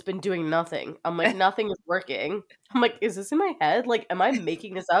and it's been doing nothing. I'm like, nothing is working. I'm like, is this in my head? Like, am I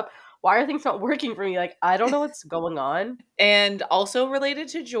making this up? Why are things not working for me? Like, I don't know what's going on. And also related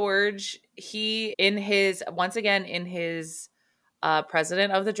to George, he in his once again in his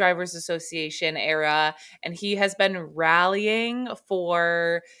president of the Drivers Association era, and he has been rallying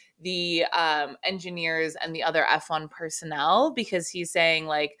for the engineers and the other F1 personnel because he's saying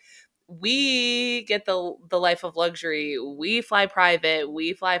like we get the life of luxury, we fly private,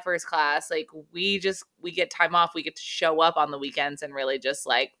 we fly first class, like we get time off, we get to show up on the weekends and really just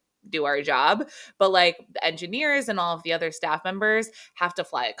like do our job. But like the engineers and all of the other staff members have to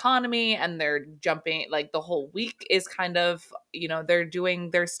fly economy, and they're jumping like the whole week is kind of, you know, they're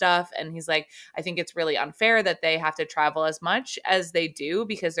doing their stuff. And he's like, I think it's really unfair that they have to travel as much as they do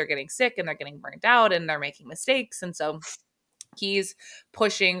because they're getting sick and they're getting burnt out and they're making mistakes. And so he's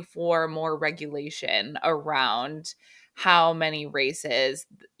pushing for more regulation around how many races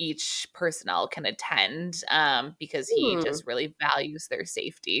each personnel can attend, because he Hmm. just really values their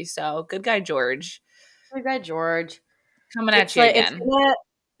safety. So good guy George, My guy George. coming at It's you like it's again. gonna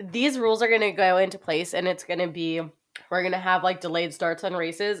these rules are gonna go into place and it's gonna be we're gonna have like delayed starts on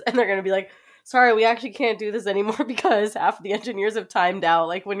races and they're gonna be like, sorry, we actually can't do this anymore because half of the engineers have timed out.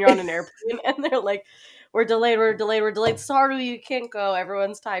 Like when you're on an airplane and they're like, we're delayed, we're delayed, we're delayed. Sorry, you can't go.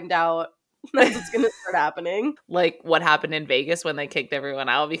 Everyone's timed out. That's what's gonna start happening. Like what happened in Vegas when they kicked everyone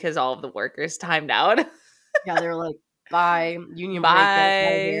out because all of the workers timed out. Yeah, they were like, bye, union break, get us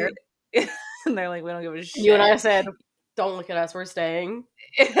out of here. Bye. And they're like, we don't give a And you and I shit. said, don't look at us, we're staying.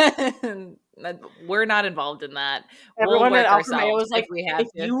 We're not involved in that. We'll Everyone at work Alpha Romeo ourselves was if like, we have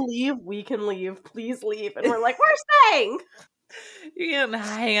if to. you leave, we can leave. Please leave. And we're like, we're staying. You can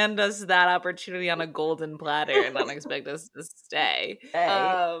hand us that opportunity on a golden platter and not expect us to stay.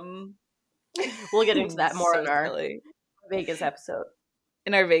 Hey, we'll get into that more So in our silly Vegas episode.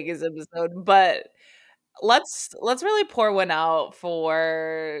 in our Vegas episode, but let's really pour one out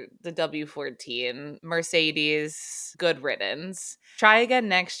for the W14 Mercedes. Good riddance. Try again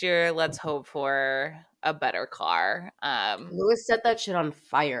next year. Let's hope for a better car. Lewis set that shit on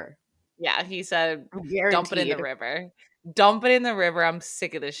fire. Yeah, he said, dump it in the Guaranteed. river. Dump it in the river. I'm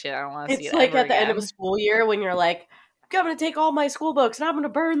sick of this shit. I don't want to see It's it like ever at the end of a again. school year when you're like, I'm gonna take all my school books and I'm gonna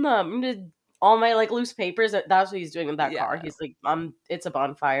burn them. I'm gonna all my like loose papers. That's what he's doing with that car. Yeah, He's like, it's a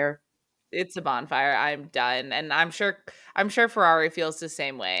bonfire. it's a bonfire. I'm done. And I'm sure Ferrari feels the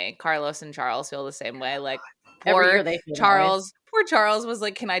same way. Carlos and Charles feel the same way. Like Every year they feel that way. Poor Charles was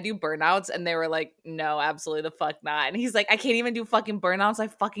like, "Can I do burnouts?" And they were like, "No, absolutely the fuck not." And he's like, "I can't even do fucking burnouts. I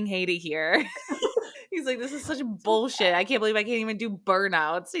fucking hate it here." He's like, "This is such bullshit. I can't believe I can't even do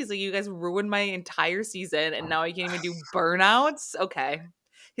burnouts." He's like, "You guys ruined my entire season and now I can't even do burnouts?" Okay.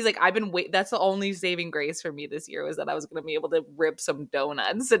 He's like, "I've been wait that's the only saving grace for me this year was that I was going to be able to rip some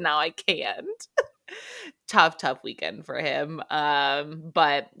donuts and now I can't." Tough weekend for him.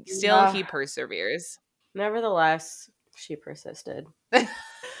 But still Yeah. he perseveres. Nevertheless, she persisted. All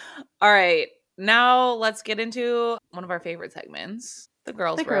right. Now let's get into one of our favorite segments, the The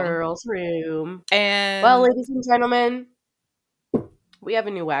girls' room. girls' room. Well, And ladies and gentlemen, we have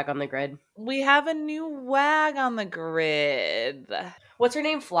a new wag on the grid. we have a new wag on the grid. What's her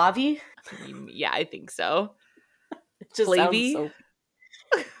name? Flavi? Yeah, I think so. It just sounds Flavy? so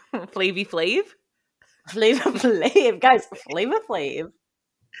Flavy Flav? Flava Flav. Guys, Flava Flav. Flava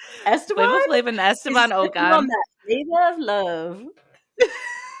Esteban Flav and is Esteban sipping on Ocon. that flavor of love.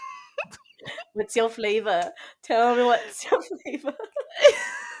 What's your flavor? Tell me what's your flavor.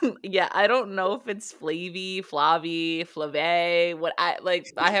 Yeah, I don't know if it's Flavy, Flavy, Flave. What I like,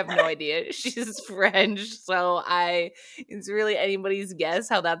 I have no idea. She's French, so it's really anybody's guess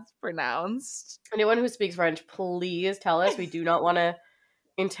how that's pronounced. Anyone who speaks French, please tell us. We do not want to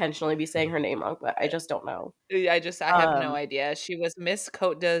intentionally be saying her name wrong, but I just don't know. I have no Um, idea. She was Miss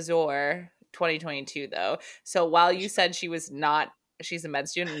Côte d'Azur 2022 though. So while you said she's a med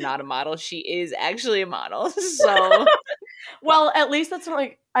student, not a model, she is actually a model. So well, at least that's not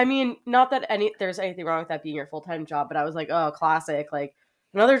like, I mean, not that there's anything wrong with that being your full time job, but I was like, oh, classic. Like,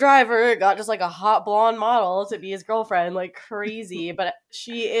 another driver got just like a hot blonde model to be his girlfriend, like crazy. But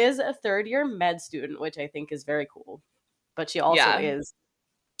she is a third year med student, which I think is very cool. But she also yeah. is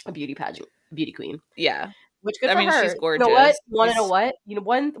a beauty pageant, beauty queen, Yeah. which good I for mean, her. she's You know what? gorgeous. You want to know what? You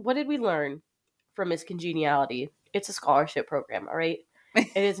know, what did we learn from Miss Congeniality? It's a scholarship program, all right?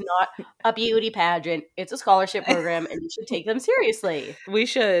 It is not a beauty pageant. It's a scholarship program, and you should take them seriously. We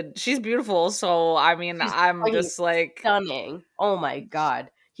should. She's beautiful, so I mean, She's I'm fucking just like stunning. Oh my god.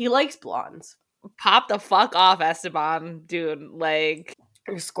 He likes blondes. pop the fuck off, Esteban, dude. Like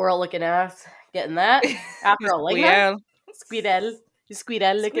Your squirrel looking ass. Getting that? After a like that? Squirrel. Squirrel. You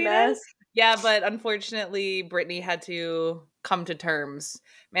squirrel looking Squirrel. ass. Yeah, but unfortunately, Brittany had to come to terms.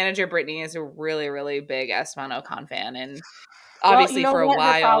 Manager Brittany is a really, really big Esteban Ocon fan, and Well, you obviously know for a what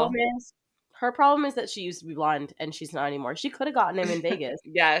her problem while, is? Her problem is that she used to be blonde and she's not anymore. She could have gotten him in Vegas,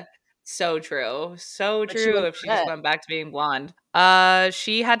 yeah, so true, so but she true. went If to she just vet. went back to being blonde,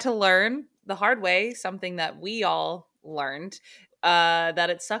 she had to learn the hard way something that we all learned, that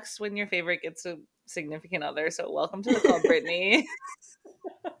it sucks when your favorite gets a significant other. So welcome to the club, Brittany.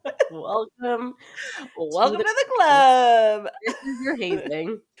 Welcome to Welcome the to the club. club. This is your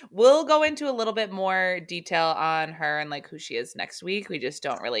hazing. We'll go into a little bit more detail on her and like who she is next week. We just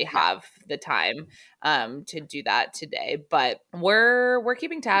don't really Yeah, have the time to do that today, but we're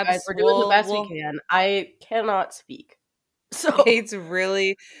keeping you guys, tabs. we're doing the best we We'll can. I cannot speak. So, It's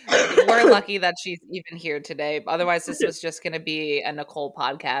really we're lucky that she's even here today. Otherwise, this was just going to be a Nicole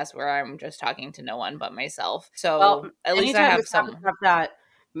podcast where I'm just talking to no one but myself. well, So at least I anytime have this happens some. like that,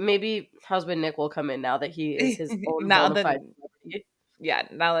 maybe husband Nick will come in now that he is his own Now bona that fide celebrity. Yeah,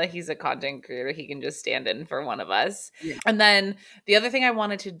 now that he's a content creator, he can just stand in for one of us. Yeah. And then the other thing I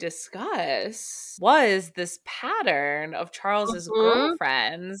wanted to discuss was this pattern of Charles's Mhm.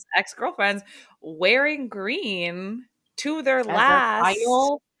 girlfriends, ex-girlfriends, wearing green to their As their last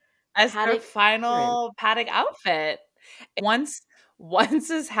final as their paddock appearance. final paddock outfit. Once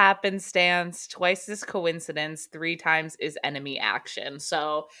is happenstance, twice is coincidence, three times is enemy action.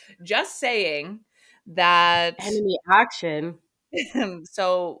 So just saying that Enemy action.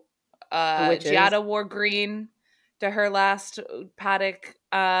 so The witches. Giada wore green to her last paddock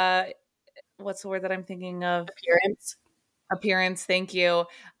what's the word that I'm thinking of? Appearance. Appearance, thank you.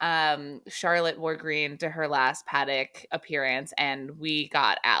 Charlotte wore green to her last paddock appearance, and we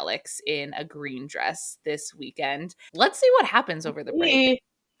got Alex in a green dress this weekend. Let's see what happens over the break.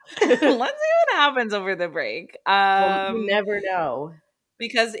 We Let's see what happens over the break. well, you never know.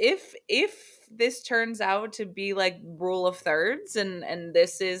 Because if this turns out to be like rule of thirds and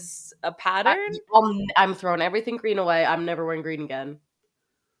this is a I, pattern, I'm throwing everything green away. I'm never wearing green again.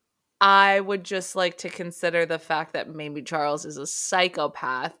 I would just like to consider the fact that maybe Charles is a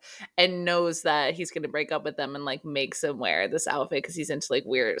psychopath and knows that he's going to break up with them and like makes him wear this outfit because he's into like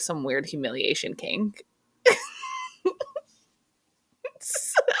some weird humiliation kink.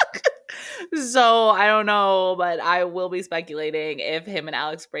 So I don't know, but I will be speculating if him and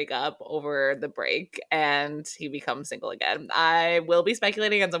Alex break up over the break and he becomes single again. I will be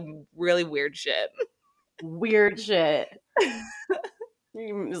speculating on some really weird shit. Weird shit.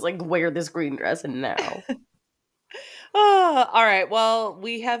 Just like wear this green dress and now. Oh, all right. Well,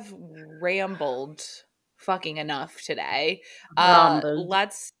 we have rambled fucking enough today. Rumbled.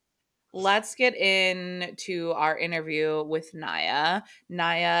 Let's let's get into our interview with Niia.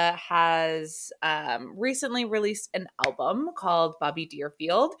 Niia has recently released an album called Bobby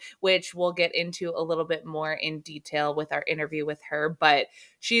Deerfield, which we'll get into a little bit more in detail with our interview with her. But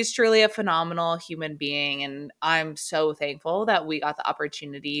she's truly a phenomenal human being, and I'm so thankful that we got the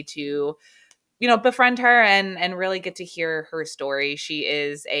opportunity to befriend her and really get to hear her story. She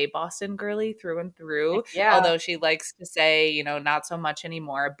is a Boston girly through and through, Yeah. although she likes to say, not so much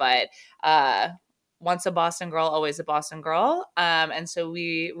anymore, but once a Boston girl, always a Boston girl. And so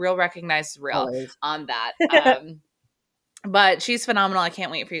we real recognize real Always. on that. But she's phenomenal. I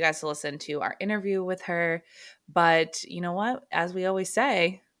can't wait for you guys to listen to our interview with her. But you know what? As we always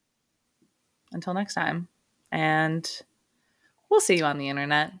say, until next time. And we'll see you on the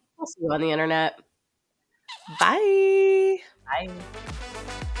internet. We'll see you on the internet. Bye. Bye.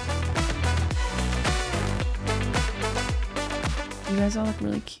 You guys all look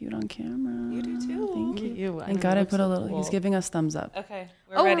really cute on camera. You do too. Thank you. You. Thank God I put a little. He's giving us thumbs up. Okay,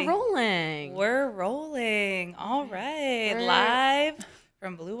 We're ready. rolling. We're rolling. All right, We're- live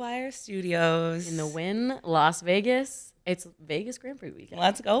from Blue Wire Studios In the Wynn, Las Vegas. It's Vegas Grand Prix weekend.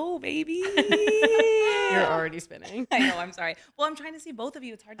 Let's go, baby. You're already spinning. I know. I'm sorry. Well, I'm trying to see both of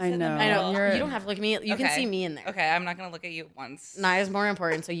you. It's hard to I sit in the know. I know. middle. You don't have to look at me. You can Okay. see me in there. Okay, I'm not gonna look at you once. Nia's more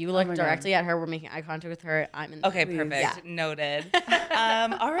important, so you look my God. directly at her. We're making eye contact with her. I'm in there. Okay, Please. perfect. Yeah. Noted.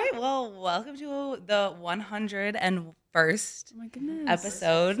 All right. Well, welcome to the 101st Oh my goodness.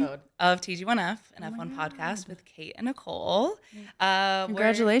 episode of TG1F, an F1 podcast with Kate and Nicole.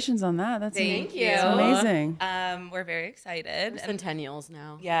 Congratulations on that. That's Thank you. It's amazing. We're very excited. We're centennials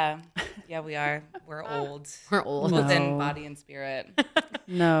now. Yeah, we are. We're old. We're old. No. Both in body and spirit.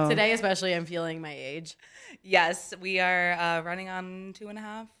 No. Today, especially, I'm feeling my age. Yes, we are running on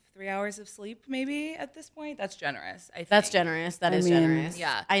 2.5, 3 hours of sleep, maybe at this point. That's generous. I think. That's generous. That I is mean- generous.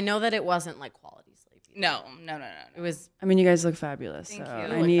 Yeah. I know that it wasn't like quality sleep. No. It was. I mean, you guys look fabulous. Thank so you.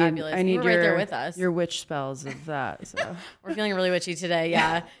 I You need, look fabulous. I You need were right your, there with us. your witch spells of that. So We're feeling really witchy today.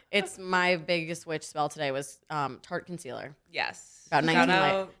 Yeah. It's my biggest witch spell today was Tarte concealer. Yes. About Shout 19,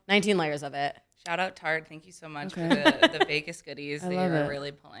 out, 19 layers of it. shout out Tarte. Thank you so much Okay. for the Vegas goodies. I They love are it.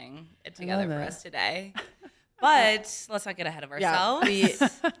 really pulling it together love for it. us today. But let's not get ahead of ourselves. We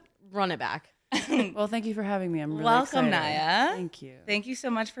run it back. well, thank you for having me. I'm really Welcome, excited. Niia. Thank you. Thank you so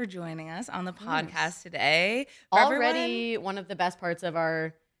much for joining us on the podcast today. For Already one of the best parts of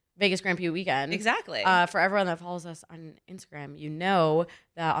our Vegas Grand Prix weekend. Exactly. For everyone that follows us on Instagram, you know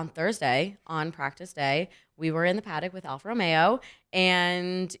that on Thursday, on practice day, we were in the paddock with Alfa Romeo,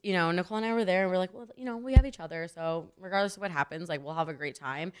 and Nicole and I were there, and we're like, well, we have each other, so regardless of what happens, like we'll have a great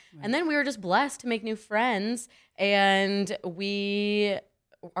time. Right. And then we were just blessed to make new friends, and we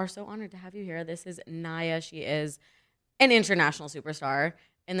are so honored to have you here. This is Niia. She is an international superstar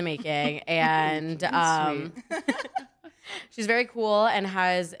in the making, and That's she's very cool and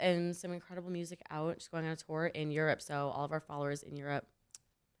has some incredible music out. She's going on a tour in Europe, so all of our followers in Europe,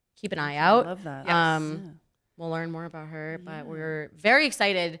 keep an eye I you love that. Um, Yeah. We'll learn more about her, but Yeah. we're very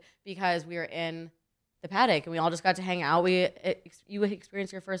excited because we were in the paddock and we all just got to hang out. You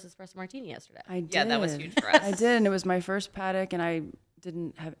experienced your first espresso martini yesterday. I did. Yeah, that was huge for us. I did, and it was my first paddock, and I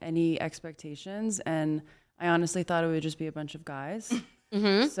didn't have any expectations, and I honestly thought it would just be a bunch of guys.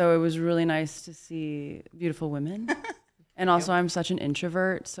 Mm-hmm. So it was really nice to see beautiful women. And also, I'm such an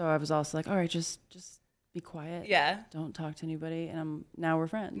introvert, so I was also like, all right, just be quiet. Yeah. Don't talk to anybody, and now we're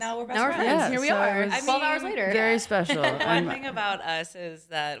friends. Now we're best Now we're friends. friends. Yeah, Here we so are. it was 12 hours later. Very special. One I'm- thing about us is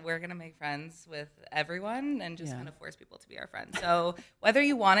that we're going to make friends with everyone and just Yeah. kind of force people to be our friends. So whether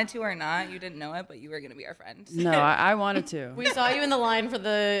you wanted to or not, you didn't know it, but you were going to be our friend. No, I wanted to. We saw you in the line for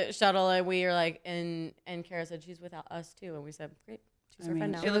the shuttle, and we were like, and Kara said she's with us too, and we said, great, she's our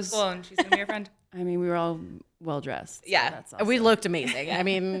friend now. She looks cool and she's going to be your friend. I mean, we were all well dressed. Yeah. that's We awesome. looked amazing. I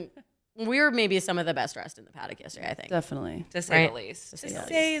mean, we were maybe some of the best dressed in the paddock yesterday, I think. Definitely. To say Right. the least. To say the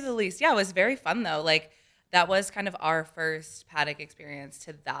say the least. Yeah, it was very fun though. Like that was kind of our first paddock experience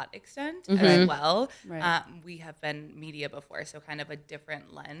to that extent as well. Right. We have been media before, so kind of a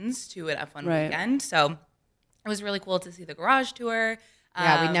different lens to an F1 Right. weekend. So it was really cool to see the garage tour.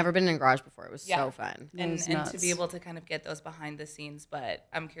 Yeah, we'd never been in a garage before. It was yeah. so fun. And was to nuts. be able to kind of get those behind the scenes. But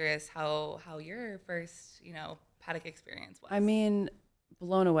I'm curious how your first, paddock experience was. I mean,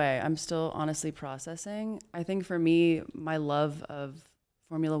 blown away. I'm still honestly processing. I think for me, my love of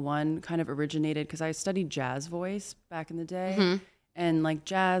Formula One kind of originated because I studied jazz voice back in the day. Mm-hmm. And like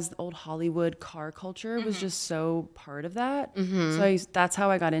jazz, old Hollywood car culture was just so part of that. Mm-hmm. So that's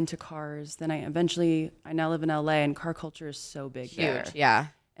how I got into cars. Then I now live in LA, and car culture is so big there. Huge. Yeah.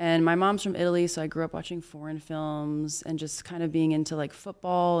 And my mom's from Italy, so I grew up watching foreign films and just kind of being into like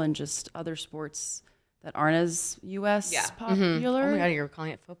football and just other sports that aren't as U.S. popular. Oh my God, you're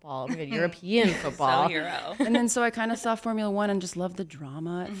calling it football. Oh my God, European football. So hero. And then so I kind of saw Formula One and just loved the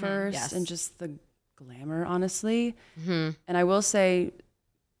drama at first Yes. and just the glamour, honestly. And I will say,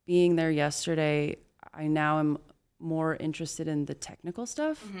 being there yesterday, I now am more interested in the technical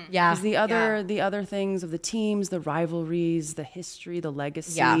stuff. Yeah. 'Cause the other things of the teams, the rivalries, the history, the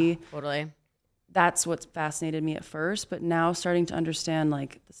legacy. Yeah, totally. That's what fascinated me at first, but now starting to understand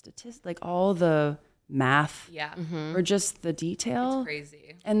like the statistics, like all the math Yeah. or just the detail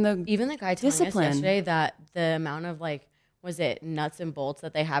Crazy. and the Even the guy telling us discipline. yesterday that the amount of like, was it nuts and bolts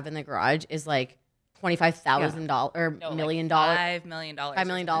that they have in the garage is like $25,000 or $1 million, $5 million. $5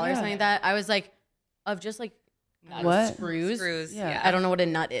 million, something like that. I was like, of just like What? screws. Screws. Yeah. Yeah. I don't know what a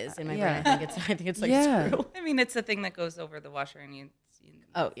nut is in my Yeah. brain. I think it's like Yeah. screw. I mean, it's the thing that goes over the washer and you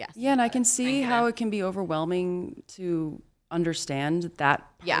Oh yes. Yeah, and I can see Crank it how in. it can be overwhelming to understand that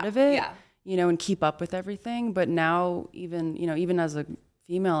part Yeah, of it, yeah. you know, and keep up with everything. But now, even as a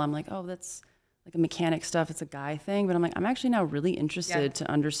female, I'm like, oh, that's like a mechanic stuff. It's a guy thing. But I'm like, I'm actually now really interested to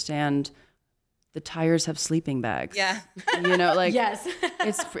understand the tires have sleeping bags. Yeah. You know, like Yes.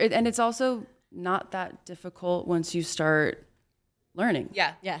 and it's also not that difficult once you start learning.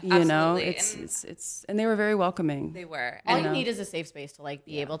 Yeah. Yeah. You know, Absolutely. it's and they were very welcoming. They were. All And you need is a safe space to like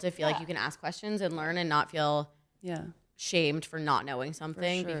be able to feel like you can ask questions and learn and not feel Yeah. shamed for not knowing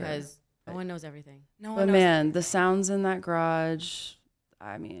something sure. because no one knows everything. no But one knows. man, the sounds in that garage,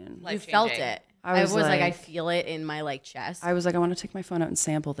 I mean, You Life-changing. felt it. I was like, I like- feel it in my like chest. I was like, I want to take my phone out and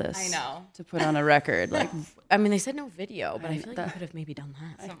sample this. I know. To put on a record. Like, I mean, they said no video, but I feel like that- you could have maybe done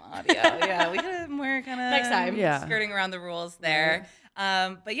that. Some audio. Yeah. We could have more kind of Next time. Yeah. skirting around the rules there.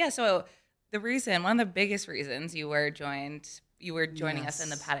 But yeah, so one of the biggest reasons you were joining us in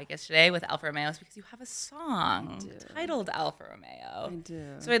the paddock yesterday with Alfa Romeo is because you have a song titled Alfa Romeo. I do.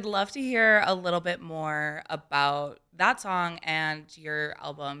 So I'd love to hear a little bit more about that song and your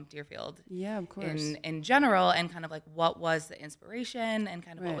album Deerfield Yeah, of course. in general, and kind of like what was the inspiration and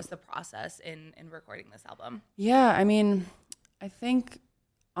kind of what Right. was the process in recording this album. Yeah, I mean, I think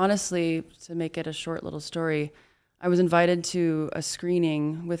honestly, to make it a short little story, I was invited to a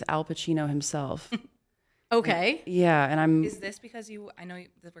screening with Al Pacino himself. Okay. Yeah, and I'm Is this because I know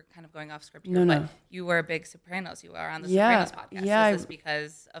that we're kind of going off script No, here, no. but you were a big Sopranos. You were on the Yeah, Sopranos podcast. yeah, Is this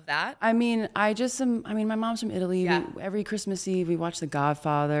because of that? I mean, I just am. I mean, my mom's from Italy. Yeah. Every Christmas Eve, we watch The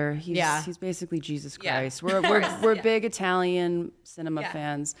Godfather. He's basically Jesus Yeah, Christ. of We're course, yeah. big Italian cinema Yeah.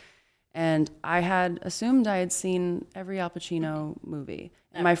 fans, and I had assumed I had seen every Al Pacino movie.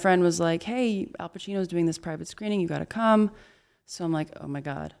 And my friend was like, "Hey, Al Pacino's doing this private screening. You got to come." So I'm like, "Oh my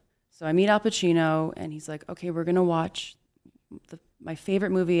god." So I meet Al Pacino, and he's like, "Okay, we're gonna watch my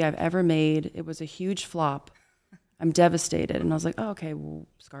favorite movie I've ever made. It was a huge flop. I'm devastated." And I was like, "Oh, okay, well,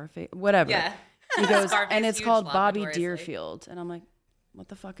 Scarface, whatever." Yeah. He goes, Scarface, and it's huge called flop, Bobby notoriously. Deerfield. And I'm like, what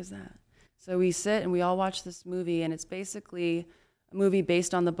the fuck is that? So we sit and we all watch this movie, and it's basically a movie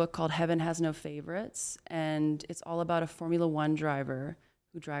based on the book called Heaven Has No Favorites. And it's all about a Formula One driver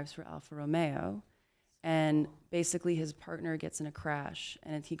who drives for Alfa Romeo. And basically his partner gets in a crash,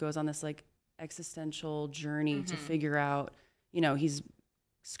 and he goes on this like existential journey to figure out, you know, he's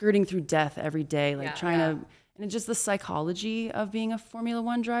skirting through death every day, like trying to, and it's just the psychology of being a Formula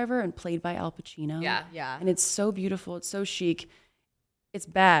One driver, and played by Al Pacino. Yeah. Yeah. And it's so beautiful. It's so chic. It's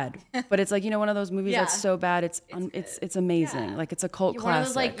bad, but it's like, you know, one of those movies Yeah. that's so bad. It's amazing. Yeah. Like it's a cult One classic. of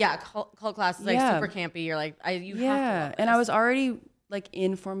those like cult classes, like Yeah. super campy. You're like you have to yeah. love And this. I was already like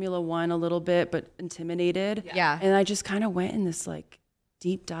in Formula One a little bit, but intimidated. Yeah. And I just kind of went in this like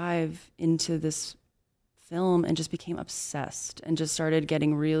deep dive into this film and just became obsessed and just started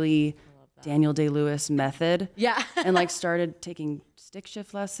getting really Daniel Day-Lewis method. Yeah. And like started taking stick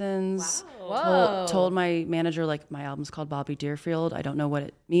shift lessons. Whoa. Told my manager, like, my album's called Bobby Deerfield. I don't know what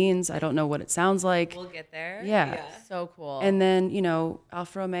it means. I don't know what it sounds like. We'll get there. Yeah. So cool. And then, you know,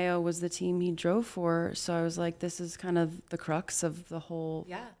 Alfa Romeo was the team he drove for. So I was like, this is kind of the crux of the whole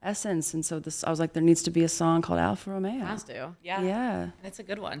essence. And so I was like, there needs to be a song called Alfa Romeo. has to. Yeah. Yeah. And it's a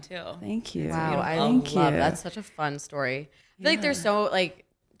good one too. Thank you. Wow, I Thank love you. that's such a fun story. I feel like there's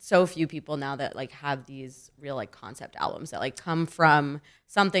so few people now that like have these real like concept albums that like come from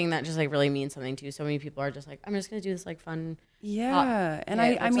something that just like really means something to you. So many people are just like, I'm just gonna do this like fun Yeah. And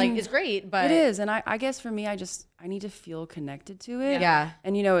hit, I which, mean, like it's great, but it is. And I guess for me, I need to feel connected to it. Yeah.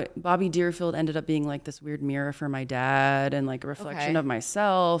 And, you know, Bobby Deerfield ended up being like this weird mirror for my dad and like a reflection Okay. of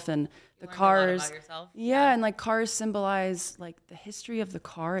myself and the learned a lot cars. about yourself. Yeah. And like cars symbolize like the history of the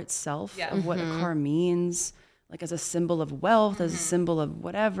car itself, Yeah. of what a car means. like as a symbol of wealth, as a symbol of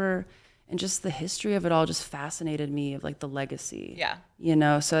whatever. And just the history of it all just fascinated me, of like the legacy. Yeah. You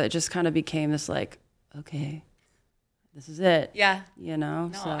know, so it just kind of became this like, okay, this is it. Yeah. You know,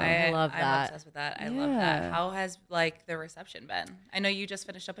 No, so I love I'm that. obsessed with that. I love that. Yeah. How has like the reception been? I know you just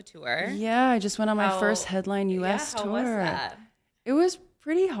finished up a tour. yeah, I just went on my How- first headline US how tour. was that? It was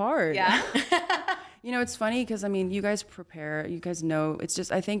pretty hard. Yeah. You know, it's funny because I mean, you guys prepare, you guys know, it's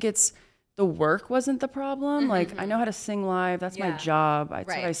just, I think it's, the work wasn't the problem. Like, I know how to sing live. That's my Yeah. job. That's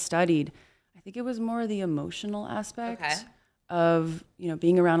what Right. I studied. I think it was more the emotional aspect Okay. of, you know,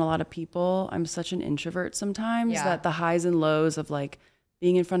 being around a lot of people. I'm such an introvert sometimes Yeah. that the highs and lows of like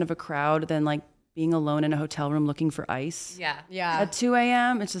being in front of a crowd, then like being alone in a hotel room looking for ice Yeah. Yeah. at 2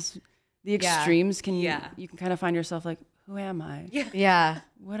 a.m. It's just the extremes can, Yeah. you can kind of find yourself like, who am I? Yeah. Yeah.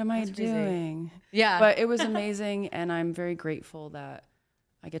 What am I doing? Yeah. But it was amazing, and I'm very grateful that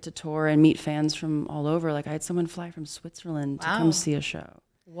I get to tour and meet fans from all over. Like I had someone fly from Switzerland to Wow. come see a show.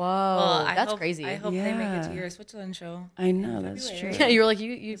 Whoa. Well, that's hope, crazy. I hope they make it to Yeah. your Switzerland show. I know, that's true. Yeah, you were like, you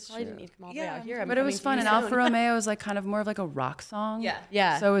probably true. didn't need to come all the way Yeah. out here. I'm But it coming was to fun, you and soon. Alfa Romeo is like kind of more of like a rock song. Yeah.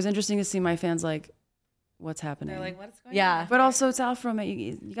 Yeah. So it was interesting to see my fans like, what's happening? They're like, what's going Yeah. on? But also it's Alfa Romeo.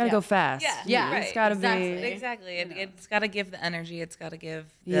 You got to Yeah. go fast. Yeah. Yeah. It's Right. got to Exactly. be. Exactly. It's got to give the energy. It's got to give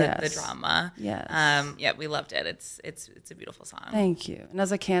the Yes. drama. Yes. Yeah, we loved it. It's a beautiful song. Thank you. And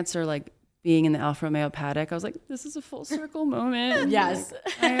as a Cancer, like being in the Alfa Romeo paddock, I was like, this is a full circle moment. Yes.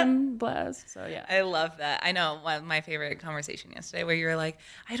 Like, I am blessed. So yeah. I love that. I know my favorite conversation yesterday where you were like,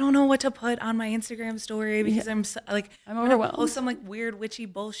 I don't know what to put on my Instagram story because I'm so, like, I'm gonna overwhelmed. post some like weird witchy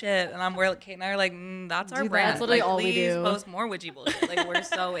bullshit, and I'm where Kate and I are like, that's our Do that. brand. That's literally Like, all we please do. post more witchy bullshit. Like we're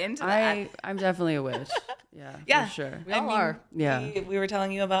so into that. I'm definitely a witch. Yeah. Yeah. For sure. We all are. Yeah. We were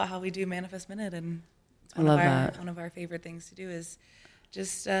telling you about how we do Manifest Minute, and it's I love of our, that. one of our favorite things to do is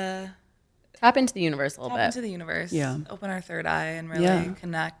just Tap into the universe a little tap bit. into the universe, Yeah. open our third eye, and really Yeah.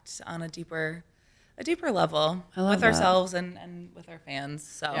 connect on a deeper level I love with that. ourselves and with our fans.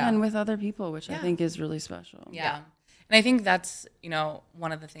 So And with other people, which I Yeah. think is really special. yeah. And I think that's,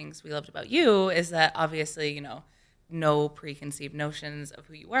 one of the things we loved about you is that obviously, no preconceived notions of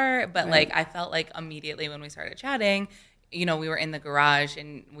who you were, but like I felt like immediately when we started chatting, we were in the garage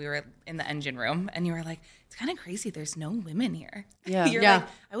and we were in the engine room, and you were like, it's kind of crazy there's no women here. Yeah. You're Yeah. like,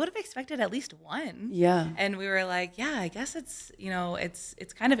 I would have expected at least one. Yeah. And we were like, yeah, I guess it's,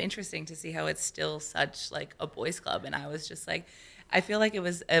 it's kind of interesting to see how it's still such like a boys club. And I was just like, I feel like it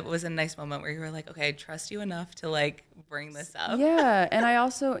was a nice moment where you were like, okay, I trust you enough to like bring this up. Yeah. And I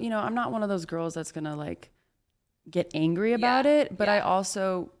also, I'm not one of those girls that's going to like get angry about it. But I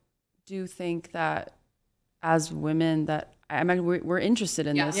also do think that as women that we're interested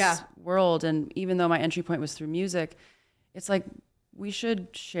in this Yeah. world. And even though my entry point was through music, it's like we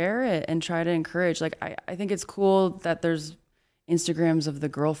should share it and try to encourage. Like, I think it's cool that there's Instagrams of the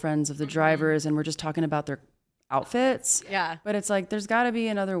girlfriends of the drivers and we're just talking about their outfits. Yeah. But it's like, there's got to be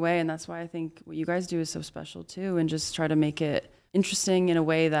another way. And that's why I think what you guys do is so special too. And just try to make it interesting in a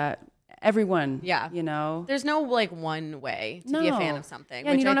way that everyone, Yeah. There's no like one way to be a fan of something.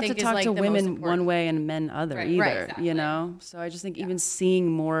 Yeah, and which you don't I have to think is, talk like, to the most women important. one way and men other Right, either, right, exactly. So I just think even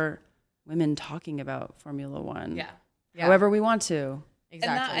seeing more women talking about Formula One, Yeah. Yeah. however we want to.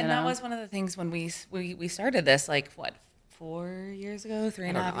 Exactly. And that was one of the things when we started this, like what, 4 years ago,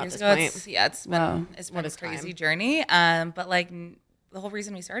 3.5 know at years this ago. point. It's been Wow. a is crazy time? journey. But like the whole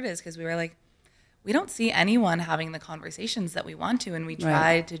reason we started is because we were like, we don't see anyone having the conversations that we want to, and we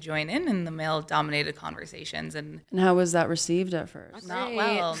tried to join in the male-dominated conversations, and And how was that received at first? not Great.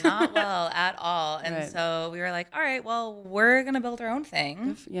 not well at all. And Right. so we were like, all right, well, we're gonna build our own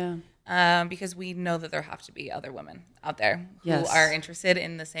thing. Yeah. Because we know that there have to be other women out there who Yes. are interested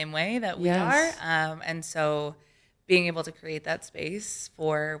in the same way that we Yes. are. And so being able to create that space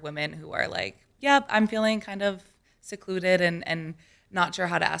for women who are like, yep, I'm feeling kind of secluded and not sure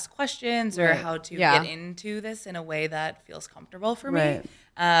how to ask questions or Right. how to Yeah. get into this in a way that feels comfortable for me. Right.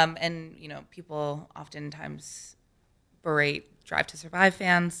 And, people oftentimes berate Drive to Survive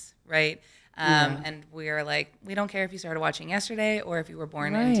fans, right? And we're like, we don't care if you started watching yesterday or if you were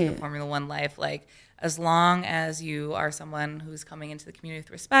born into the Right. Formula One life. Like, as long as you are someone who's coming into the community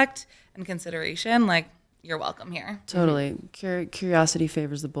with respect and consideration, like, you're welcome here. Totally. Curiosity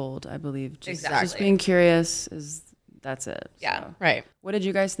favors the bold, I believe. Just Exactly. being curious that's it. Yeah. So. Right. What did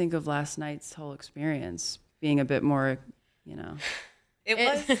you guys think of last night's whole experience? Being a bit more, It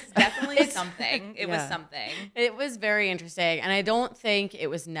was definitely something. It was Yeah. something. It was very interesting, and I don't think it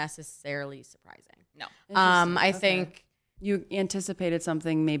was necessarily surprising. No. I Okay. think You anticipated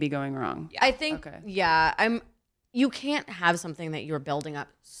something maybe going wrong. I think Okay. yeah, you can't have something that you're building up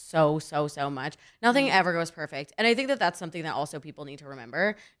so much. Nothing ever goes perfect. And I think that that's something that also people need to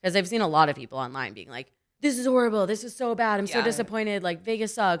remember, because I've seen a lot of people online being like, this is horrible. This is so bad. I'm so disappointed. Like,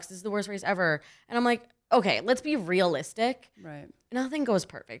 Vegas sucks. This is the worst race ever. And I'm like, okay, let's be realistic. Right. Nothing goes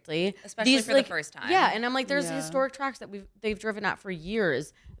perfectly. Especially for the first time. Yeah. And I'm like, there's historic tracks that they've driven at for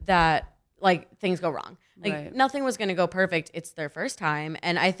years that like things go wrong. Like nothing was going to go perfect. It's their first time.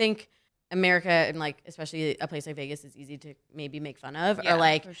 And I think America, and like especially a place like Vegas, is easy to maybe make fun of, or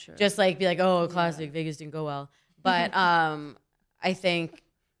like just like be like, oh, classic, Vegas didn't go well. But I think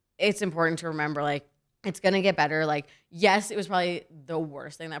it's important to remember, like, it's gonna get better. Like, yes, it was probably the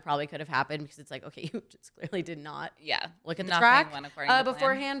worst thing that probably could have happened, because it's like, okay, you just clearly did not look at the track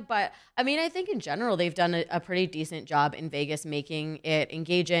beforehand. But I mean, I think in general they've done a pretty decent job in Vegas making it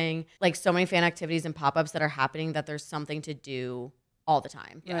engaging. Like, so many fan activities and pop-ups that are happening that there's something to do all the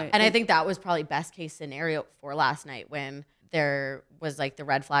time. Right. And I think that was probably best case scenario for last night, when there was like the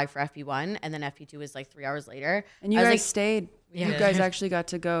red flag for FP1 and then FP2 was like 3 hours later. And you guys like, stayed. Yeah. You guys actually got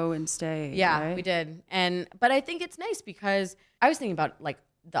to go and stay. Yeah, right? we did. But I think it's nice, because I was thinking about like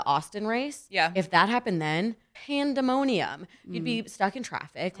the Austin race. Yeah. If that happened then, pandemonium. You'd be stuck in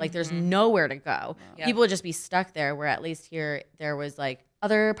traffic. Like, there's nowhere to go. Wow. People would just be stuck there, where at least here there was like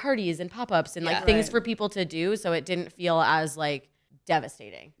other parties and pop-ups and like things for people to do. So it didn't feel as like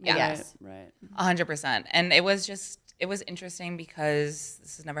devastating. Yeah. Yes. Right. 100%. And it was interesting because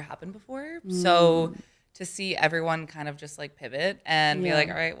this has never happened before. So to see everyone kind of just like pivot and be like,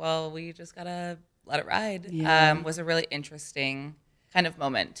 all right, well, we just gotta let it ride, was a really interesting kind of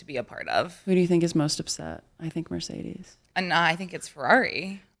moment to be a part of. Who do you think is most upset? I think Mercedes. And I think it's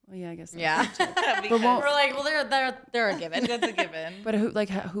Ferrari. Well, yeah, I guess. Yeah. Because We're like, well, they're a given. that's a given. But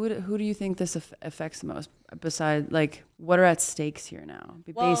who do you think this affects the most? Besides, like, what are at stakes here now,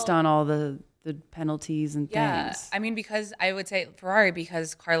 based on all the penalties and things? I mean, because I would say Ferrari,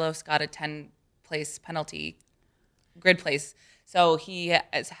 because Carlos got a 10-place penalty, grid place. So he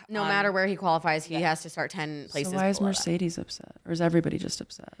is No matter where he qualifies, he has to start 10 places. So why is below Mercedes upset? Or is everybody just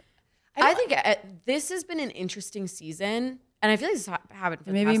upset? I think this has been an interesting season. And I feel like this happened for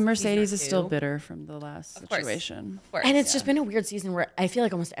the Maybe past Mercedes season or is still two. bitter from the last situation. Of course, And it's just been a weird season where I feel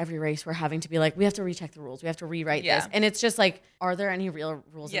like almost every race we're having to be like, we have to recheck the rules. We have to rewrite this. And it's just like, are there any real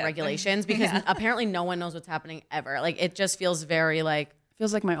rules and regulations? Because apparently no one knows what's happening ever. Like, it just feels very like.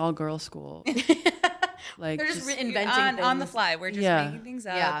 Feels like my all-girls school. Like, they're just reinventing things. On the fly. We're just making things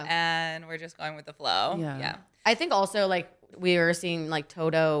up and we're just going with the flow. Yeah. I think also, like, we were seeing like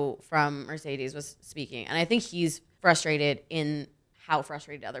Toto from Mercedes was speaking, and I think he's frustrated in how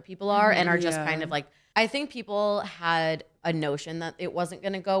frustrated other people are and are just kind of like, I think people had a notion that it wasn't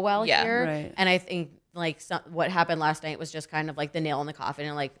going to go well here. Right. And I think like what happened last night was just kind of like the nail in the coffin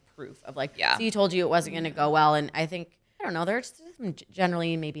and like proof of like, see, he told you it wasn't going to go well. And I think, I don't know, there's some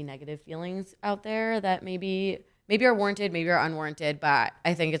generally maybe negative feelings out there that maybe are warranted, maybe are unwarranted. But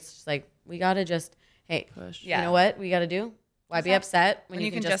I think it's just like, we got to just, hey, you know what we got to do? Why be upset when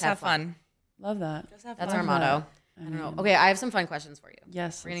you can just have fun? Love that. That's our motto. I don't know. Okay, I have some fun questions for you.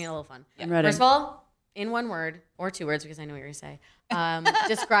 Yes. We're going to get a little fun. I'm ready. First of all, in one word or 2 words, because I know what you're going to say,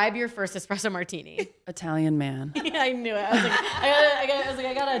 describe your first espresso martini. Italian man. Yeah, I knew it. I was like,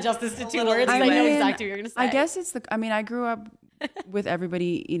 I got to adjust this to 2 words. I know exactly what you're going to say. I guess it's I grew up with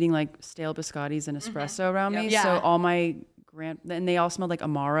everybody eating like stale biscottis and espresso around me. Yeah. So all my and they all smelled like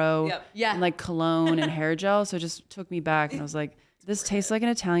Amaro and like cologne and hair gel. So it just took me back, and I was like, this tastes like an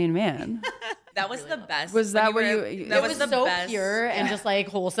Italian man. That was the best. Was that what you? It was so pure and just like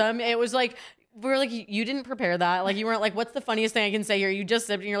wholesome. It was like, we were like, you didn't prepare that. Like, you weren't like, what's the funniest thing I can say here? You just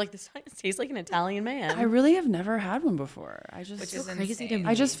sipped and you're like, this tastes like an Italian man. I really have never had one before. Which is so crazy to me.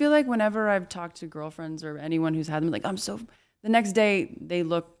 I just feel like whenever I've talked to girlfriends or anyone who's had them, like, the next day they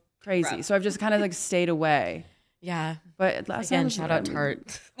look crazy. Rough. So I've just kind of like stayed away. Yeah. But last Again, time shout out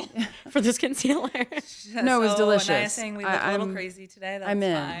Tarte for this concealer. No, it was delicious. Niia saying we look a little crazy today. That's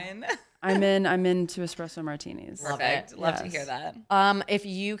fine. I'm into espresso martinis. Perfect. Love to hear that. If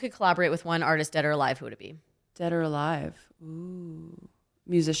you could collaborate with one artist, dead or alive, who would it be? Dead or alive? Ooh.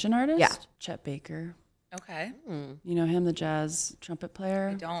 Musician artist? Yeah. Chet Baker. Okay. You know him, the jazz trumpet player?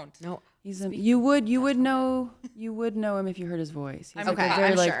 I don't. No. He's you would know him if you heard his voice. He's Okay,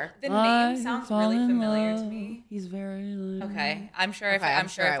 very, I'm like, sure. The name sounds really familiar to me. He's very Okay. I'm sure if I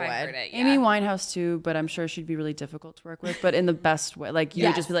heard it. Yeah. Amy Winehouse too, but I'm sure she'd be really difficult to work with, but in the best way. Like you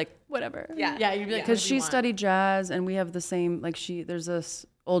would just be like, whatever. Yeah, you'd be like, because she studied jazz, and we have the same. Like there's this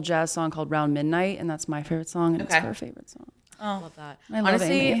old jazz song called "Round Midnight," and that's my favorite song, and it's her favorite song. I love that. I love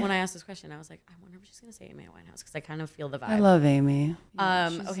Honestly, Amy. when I asked this question, I was like, I wonder was just gonna say Amy Winehouse because I kind of feel the vibe. I love Amy.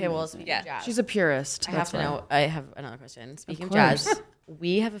 Okay, well, speaking of jazz, She's a purist. I have to know. I have another question. Speaking of jazz,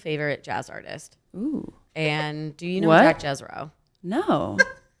 we have a favorite jazz artist. Ooh. And do you know What? Jack Jezero? No.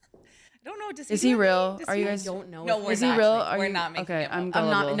 I don't know. Is he real? Are you guys? Don't know. No, if we're Is not. he real? Actually. Are We're you, not making okay, him I'm up. I'm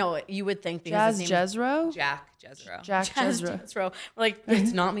gullible. not. No, you would think because Jazz his name Jezro? Jack Jezero. Jack Jazz Jezro. Jezero. We're like,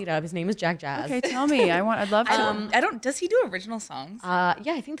 it's not made up. His name is Jack Jazz. Okay, tell me. I'd love to. I don't. Does he do original songs? Yeah,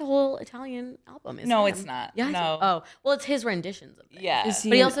 I think the whole Italian album is. No, him. it's not. Yeah. No. Oh, well, it's his renditions of it. Yeah. Is he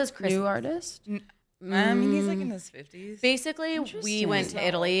but he also has a Christmas. new artist? I mean, he's like in his 50s. Basically, we went to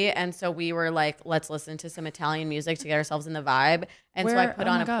Italy, and so we were like, let's listen to some Italian music to get ourselves in the vibe. And so I put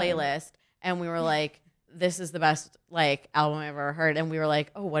on a playlist, and we were like, this is the best like album I've ever heard. And we were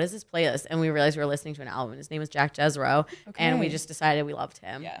like, oh, what is this playlist? And we realized we were listening to an album. His name is Jack Jezero, and we just decided we loved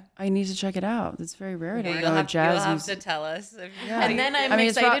him. Yeah. I need to check it out. It's very rare. I don't You'll know have, jazz you'll have music. to tell us. If you And then I'm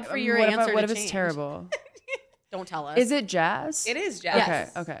it's excited for your answer. What to if it's change. terrible? Don't tell us. Is it jazz? It is jazz.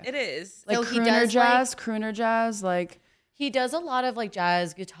 Yes. Okay. It is. Like So he crooner does, jazz, crooner jazz, like He does a lot of like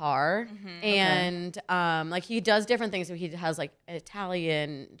jazz guitar, and like he does different things. So he has like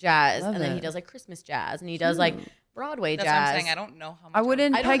Italian jazz, Love and then he it. does like Christmas jazz, and he does like Broadway That's jazz. what I'm saying. I don't know how much. I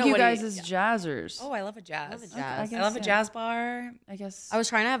wouldn't I don't peg know you what guys he- as jazzers. Oh, I love a jazz. I love a jazz. I love a guess, jazz bar. I guess. I was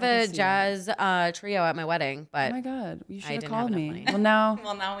trying to have a jazz trio at my wedding, Oh but my god, you should have didn't called have me. enough money. Well, now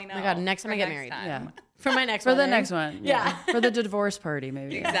Well, now we know. oh my god, next time For I get next married, time. yeah, for my next for the wedding. next one. Yeah. For the divorce party,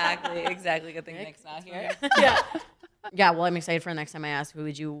 maybe. Exactly. Good thing Nick's not here. Yeah, well, I'm excited for the next time I ask, who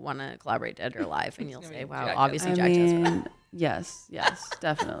would you want to collaborate, dead or alive? And you'll say, wow, Jack obviously I Jack Jezero. mean, yes,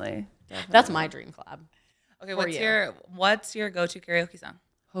 definitely. That's my dream collab. Okay, you. what's your go-to karaoke song?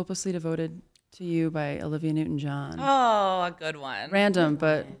 Hopelessly Devoted to You by Olivia Newton-John. Oh, a good one. Random,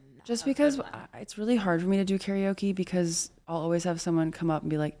 but just because it's really hard for me to do karaoke because I'll always have someone come up and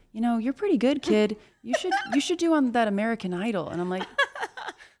be like, you're pretty good, kid. You should do on that American Idol. And I'm like,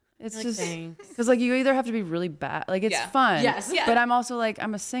 it's Like, just thanks. because like you either have to be really bad, like it's Yeah. fun, Yes. Yeah. but I'm also like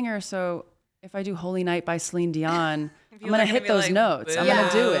I'm a singer, so if I do Holy Night by Celine Dion, I'm People gonna are hit be those like, notes. I'm "Boo,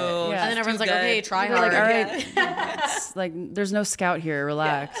 gonna do it. she's Yeah. And then everyone's too like, okay, good." try You're hard. like, all right, it's like there's no scout here.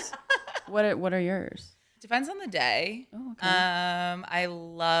 Relax. What are yours? Depends on the day. Oh, okay. I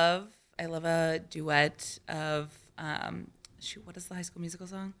love a duet of what is the High School Musical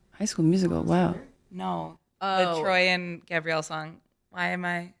song? High School Musical. Wow. No, Oh. the Troy and Gabrielle song. Why am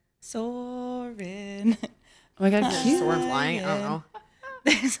I soaring? Oh my god, cute. Soaring flying. I don't know.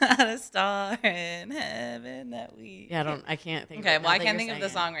 There's not a star in heaven that we. Yeah, I can't think. Okay, of it well, now I that can't you're think of the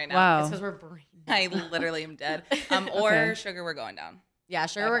saying song right now. Wow. It's because we're brain. I literally am dead. Or Okay. Sugar, We're Going Down. Yeah,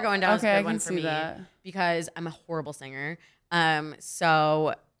 sure, we're going down. Is a Okay, good I one can for see me that. because I'm a horrible singer.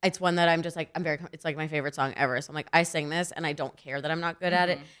 So it's one that I'm just like it's like my favorite song ever. So I'm like I sing this and I don't care that I'm not good at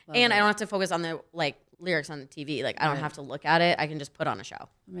it, and I don't have to focus on the like lyrics on the TV. Like I don't have to look at it. I can just put on a show.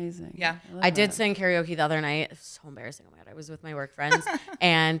 Amazing. Yeah. love I did that. sing karaoke the other night. It was so embarrassing. Oh my god, I was with my work friends,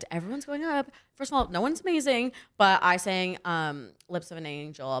 and everyone's going up. First of all, no one's amazing, but I sang "Lips of an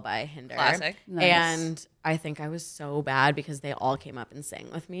Angel" by Hinder. Classic. Nice. And I think I was so bad because they all came up and sang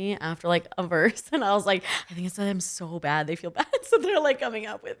with me after like a verse, and I was like, I think it's that I'm so bad. They feel bad, so they're like coming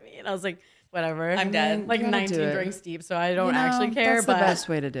up with me, and I was like, whatever. I'm dead. Like You gotta 19 do it. drinks deep, so I don't You know, actually care. That's but the best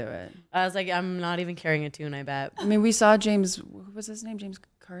way to do it. I was like, I'm not even carrying a tune. I bet. I mean, we saw James. What was his name? James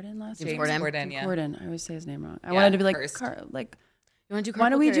Corden last James week. Corden. Yeah. Corden. I always say his name wrong. I Yeah, wanted to be like first. You want to do? Why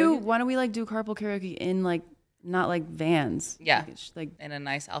don't we carpool karaoke? do carpool karaoke in like not like vans? Yeah. Like, it's like In a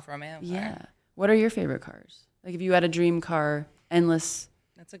nice Alfa Romeo car. yeah. What are your favorite cars? Like if you had a dream car, endless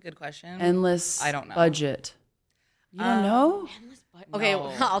That's a good question. I don't know. budget. You don't know? Okay,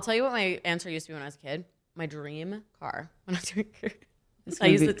 No. I'll tell you what my answer used to be when I was a kid. My dream car when I was doing It's I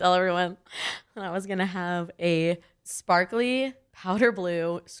gonna used be- to tell everyone that I was gonna have a sparkly powder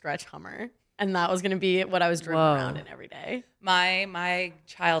blue stretch Hummer, and that was gonna be what I was driving Whoa. around in every day. My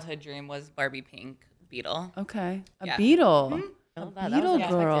childhood dream was Barbie pink Beetle. Okay. A Yeah. beetle. Oh, A that was beetle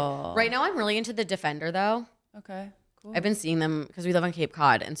unexpected. girl. Right now, I'm really into the Defender though. Okay. Cool. I've been seeing them because we live on Cape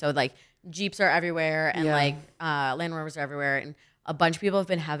Cod, and so like Jeeps are everywhere, and Yeah. like Land Rovers are everywhere, and a bunch of people have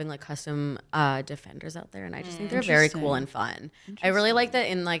been having like custom Defenders out there, and I just think they're very cool and fun. I really like that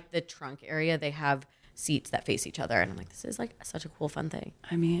in like the trunk area they have seats that face each other, and I'm like, this is like such a cool fun thing.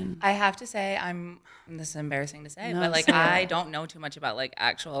 I mean, I have to say, this is embarrassing to say, No, but like say it. I don't know too much about like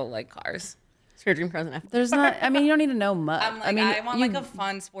actual like cars. So your dream car is an F. there's not. I mean, you don't need to know much. I'm like, I mean, I want you- like a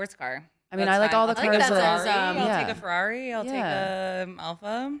fun sports car. I mean, That's I like fine. all the I'll take cars a that Ferrari, are- I'll yeah. take a Ferrari. I'll Yeah. take a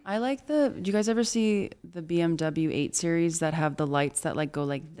Alfa. I like the. Do you guys ever see the BMW 8 Series that have the lights that like go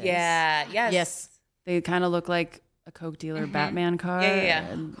like this? Yeah. Yes. Yes. They kind of look like a Coke dealer Batman car. Yeah.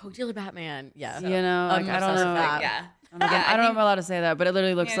 And, Coke dealer Batman. Yeah. you know, like, I don't obsessed know. with that. Yeah. I don't know if I'm allowed to say that, but it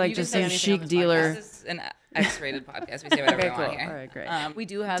literally looks like you can just say some anything on chic this dealer. This is an X-rated podcast. We say whatever we Okay, want cool. here. All right, great. We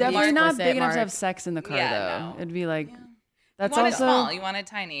do have Definitely the not explicit big enough to mark. have sex in the car, Yeah, though. no. It'd be like, You that's want also it small. You want it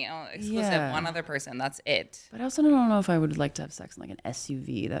tiny. Oh, exclusive. Yeah. One other person. That's it. But I also don't know if I would like to have sex in like an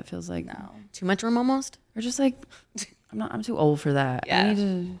SUV. That feels like Too much room almost. or just like I'm too old for that. Yeah. I need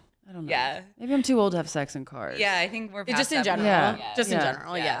to. I don't know. Yeah. Maybe I'm too old to have sex in cars. Yeah, I think we're past Just in that general. point. Yeah. Just in Yeah.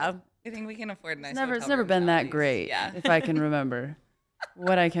 general. Yeah. I think we can afford nice. It's hotel never rooms been that nowadays. great. Yeah. If I can remember.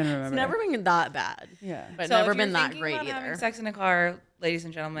 What I can remember. It's never been that bad. Yeah. But So never if you're been that thinking great about having either. sex in a car, ladies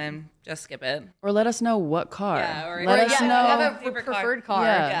and gentlemen, just skip it. Or let us know what car. Yeah, or- let or us yeah, know. have a Favorite car. preferred car.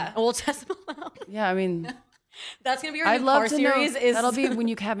 Yeah. And we'll test them out. Yeah, I mean, That's gonna be our I'd new love car to series. know. Is That'll be when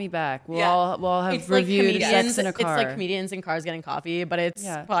you have me back. We'll Yeah. all have it's like reviewed comedians. sex in a car. It's like comedians in cars getting coffee, but it's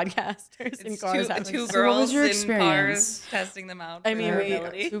Yeah. podcasters in It's cars. two having two sex. So what was girls your in experience? cars testing them out. I for mean, their we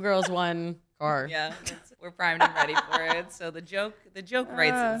ability. 2 girls, 1 car. Yeah, we're primed and ready for it. So the joke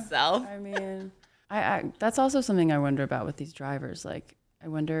writes itself. I mean, I that's also something I wonder about with these drivers. Like, I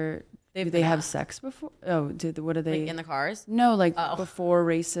wonder, do they have sex before? Oh, what do they? Like in the cars. No, like before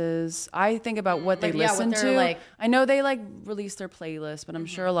races. I think about what they Like, yeah, what listen they're, to. like- I know they like release their playlist, but I'm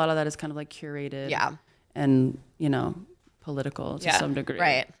sure a lot of that is kind of like curated. Yeah. And, you know, political to Yeah, some degree.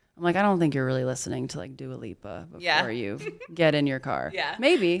 right. I'm like, I don't think you're really listening to like Dua Lipa before Yeah. you get in your car. Yeah.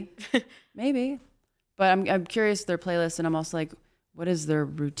 Maybe. But I'm curious their playlist, and I'm also like, what is their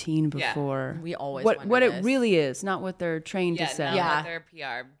routine Yeah. before? We always what wonder it this. really is, not what they're trained Yeah, to say. no, Yeah. their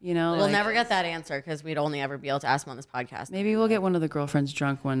PR. You know, We'll like, never get that answer because we'd only ever be able to ask them on this podcast. maybe we'll get one of the girlfriends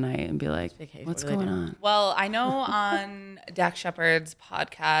drunk one night and be like, Okay, what's what do they going do? on? Well, I know on Dak Shepard's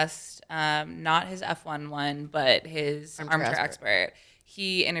podcast, not his F1 one, but his armchair expert,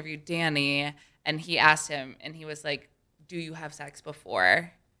 he interviewed Danny and he asked him, and he was like, do you have sex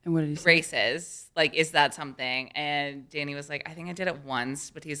before And what did he say? races? Like, is that something? And Danny was like, I think I did it once,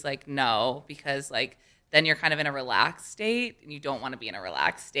 but he's like, no, because like then you're kind of in a relaxed state and you don't want to be in a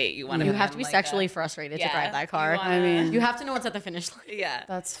relaxed state. You want You be have to be in, like, sexually frustrated to drive that car. you wanna- I mean, You have to know what's at the finish line. yeah,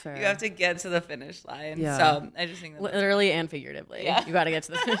 that's fair. you have to get to the finish line. Yeah. So I just think that Literally and figuratively. Yeah. You got to get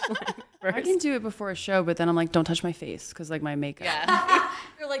to the finish line first. I can do it before a show, but then I'm like, don't touch my face because like my makeup. yeah.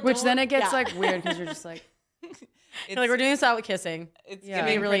 You're like, Which then don't- it gets yeah. like weird because you're just like, You're like, we're doing this out with kissing. It's Yeah.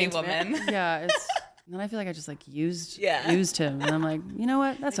 giving Really Pretty intimate. Woman. yeah, it's. And then I feel like I just like used Yeah. him, and I'm like, you know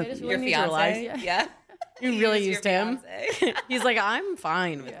what? That's I okay. just Your need to relax. fiance. Yeah. You really Your used him. fiance. He's like, I'm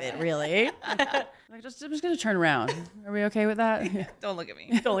fine with it, really. Like, I'm just gonna turn around. Are we okay with that? Don't look at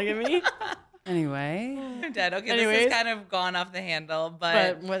me. Don't look at me. Anyway, I'm dead. Okay, this Anyways. has kind of gone off the handle,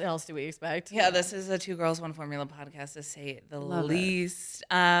 but But what else do we expect? yeah, this is a Two Girls, One Formula podcast to say the Love it. least.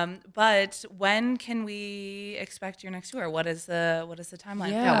 But when can we expect your next tour? What is the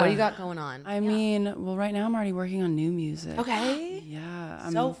timeline? Yeah, what do you Yeah. got going on? I mean, well, right now I'm already working on new music. Okay. Yeah,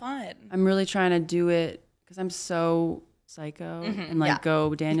 I'm So fun. I'm really trying to do it because I'm so psycho and like Yeah.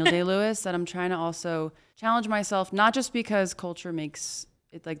 go Daniel Day-Lewis that I'm trying to also challenge myself, not just because culture makes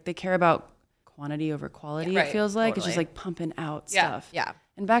it like they care about quantity over quality. Yeah, it right, feels like it's just totally. like pumping out Yeah, stuff. Yeah.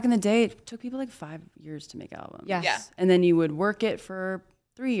 And back in the day, it took people like 5 years to make albums. Yes. Yeah. And then you would work it for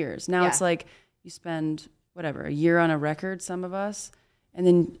 3 years. Now Yeah. it's like you spend whatever, a year on a record, some of us, and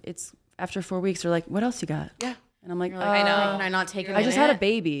then it's after 4 weeks, they're like, what else you got? Yeah. And I'm like, You're like, I know. Can I not take a I just had a minute?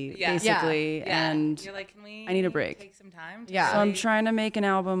 baby, Yeah. basically, Yeah. and you're like, can we? I need a break. Take some time. To Yeah. so I'm really- trying to make an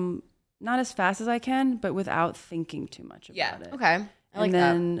album not as fast as I can, but without thinking too much about Yeah. it. Okay. I like and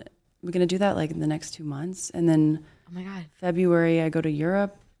then we're gonna do that like in the next 2 months, and then that. Oh my God. February I go to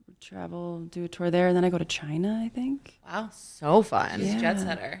Europe, travel, do a tour there, and then I go to China. I think Wow. So fun. She's a Yeah. jet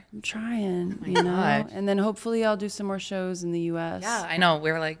setter. I'm trying, my you know, gosh. and then hopefully I'll do some more shows in the U.S. Yeah, I know.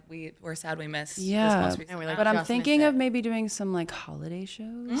 We're sad we missed. Yeah. This most recent And we like- But I'm Just thinking missed of it. maybe doing some like holiday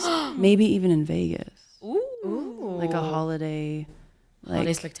shows, maybe even in Vegas, Ooh. like a holiday, Holiday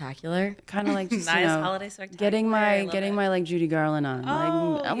like spectacular. kind of like just, Nice you know, holiday spectacular. getting I love it. my like Judy Garland on,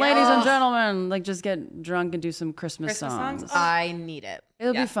 Oh, like yeah. ladies and gentlemen, like just get drunk and do some Christmas songs. songs? I need it.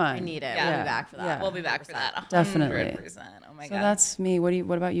 It'll Yeah. be fun. I need it. Yeah. We'll be back for that. Yeah. We'll be back for that. Definitely. 100%. Oh my So god. that's me. What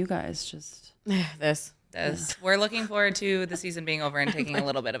about you guys? Just This. We're looking forward to the season being over and taking a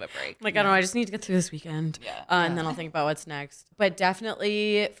little bit of a break. Like, I don't know. I just need to get through this weekend. Yeah. And then I'll think about what's next. But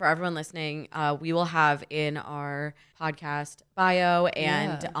definitely for everyone listening, we will have in our podcast bio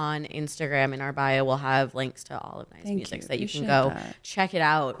and Yeah. on Instagram in our bio, we'll have links to all of Nia's Thank music you. so that you can Appreciate go that. check it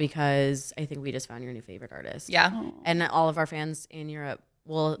out because I think we just found your new favorite artist. Yeah. And all of our fans in Europe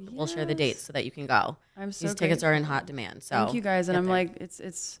will share the dates so that you can go. I'm so These tickets are in grateful. hot demand. So Thank you guys, and get I'm there. like,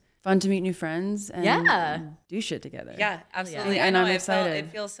 it's fun to meet new friends and do shit together. Yeah, absolutely. And I know, I'm excited.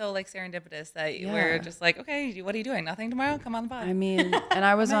 It feels so like serendipitous that we're just like, okay, what are you doing? Nothing tomorrow? Come on the pod. I mean, and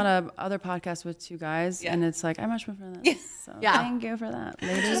I was on a other podcast with 2 guys, and it's like, I'm much more fun than that. So thank you for that.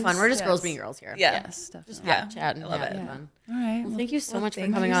 It's just fun. We're just girls being girls here. Yeah. Yes, definitely. Just chat and have fun. All right. Well, thank you so much for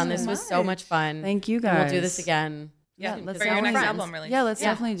coming on. This was so much fun. Thank you, And guys. we'll do this again. Yeah, let's for your next definitely- album release. Yeah, let's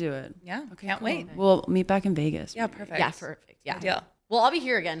definitely do it. Yeah, Okay, can't cool. wait. We'll meet back in Vegas. Yeah, maybe. perfect. Yeah, perfect. Yeah. Deal. Well, I'll be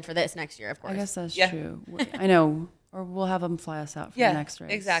here again for this next year, of course. I guess that's Yeah. true. I know. Or we'll have them fly us out for the next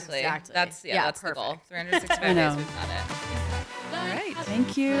race. Exactly. That's that's the perfect. goal. 365 I know. days, we've got it. All right.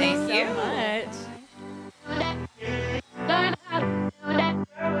 Thank you. Thank you. So much.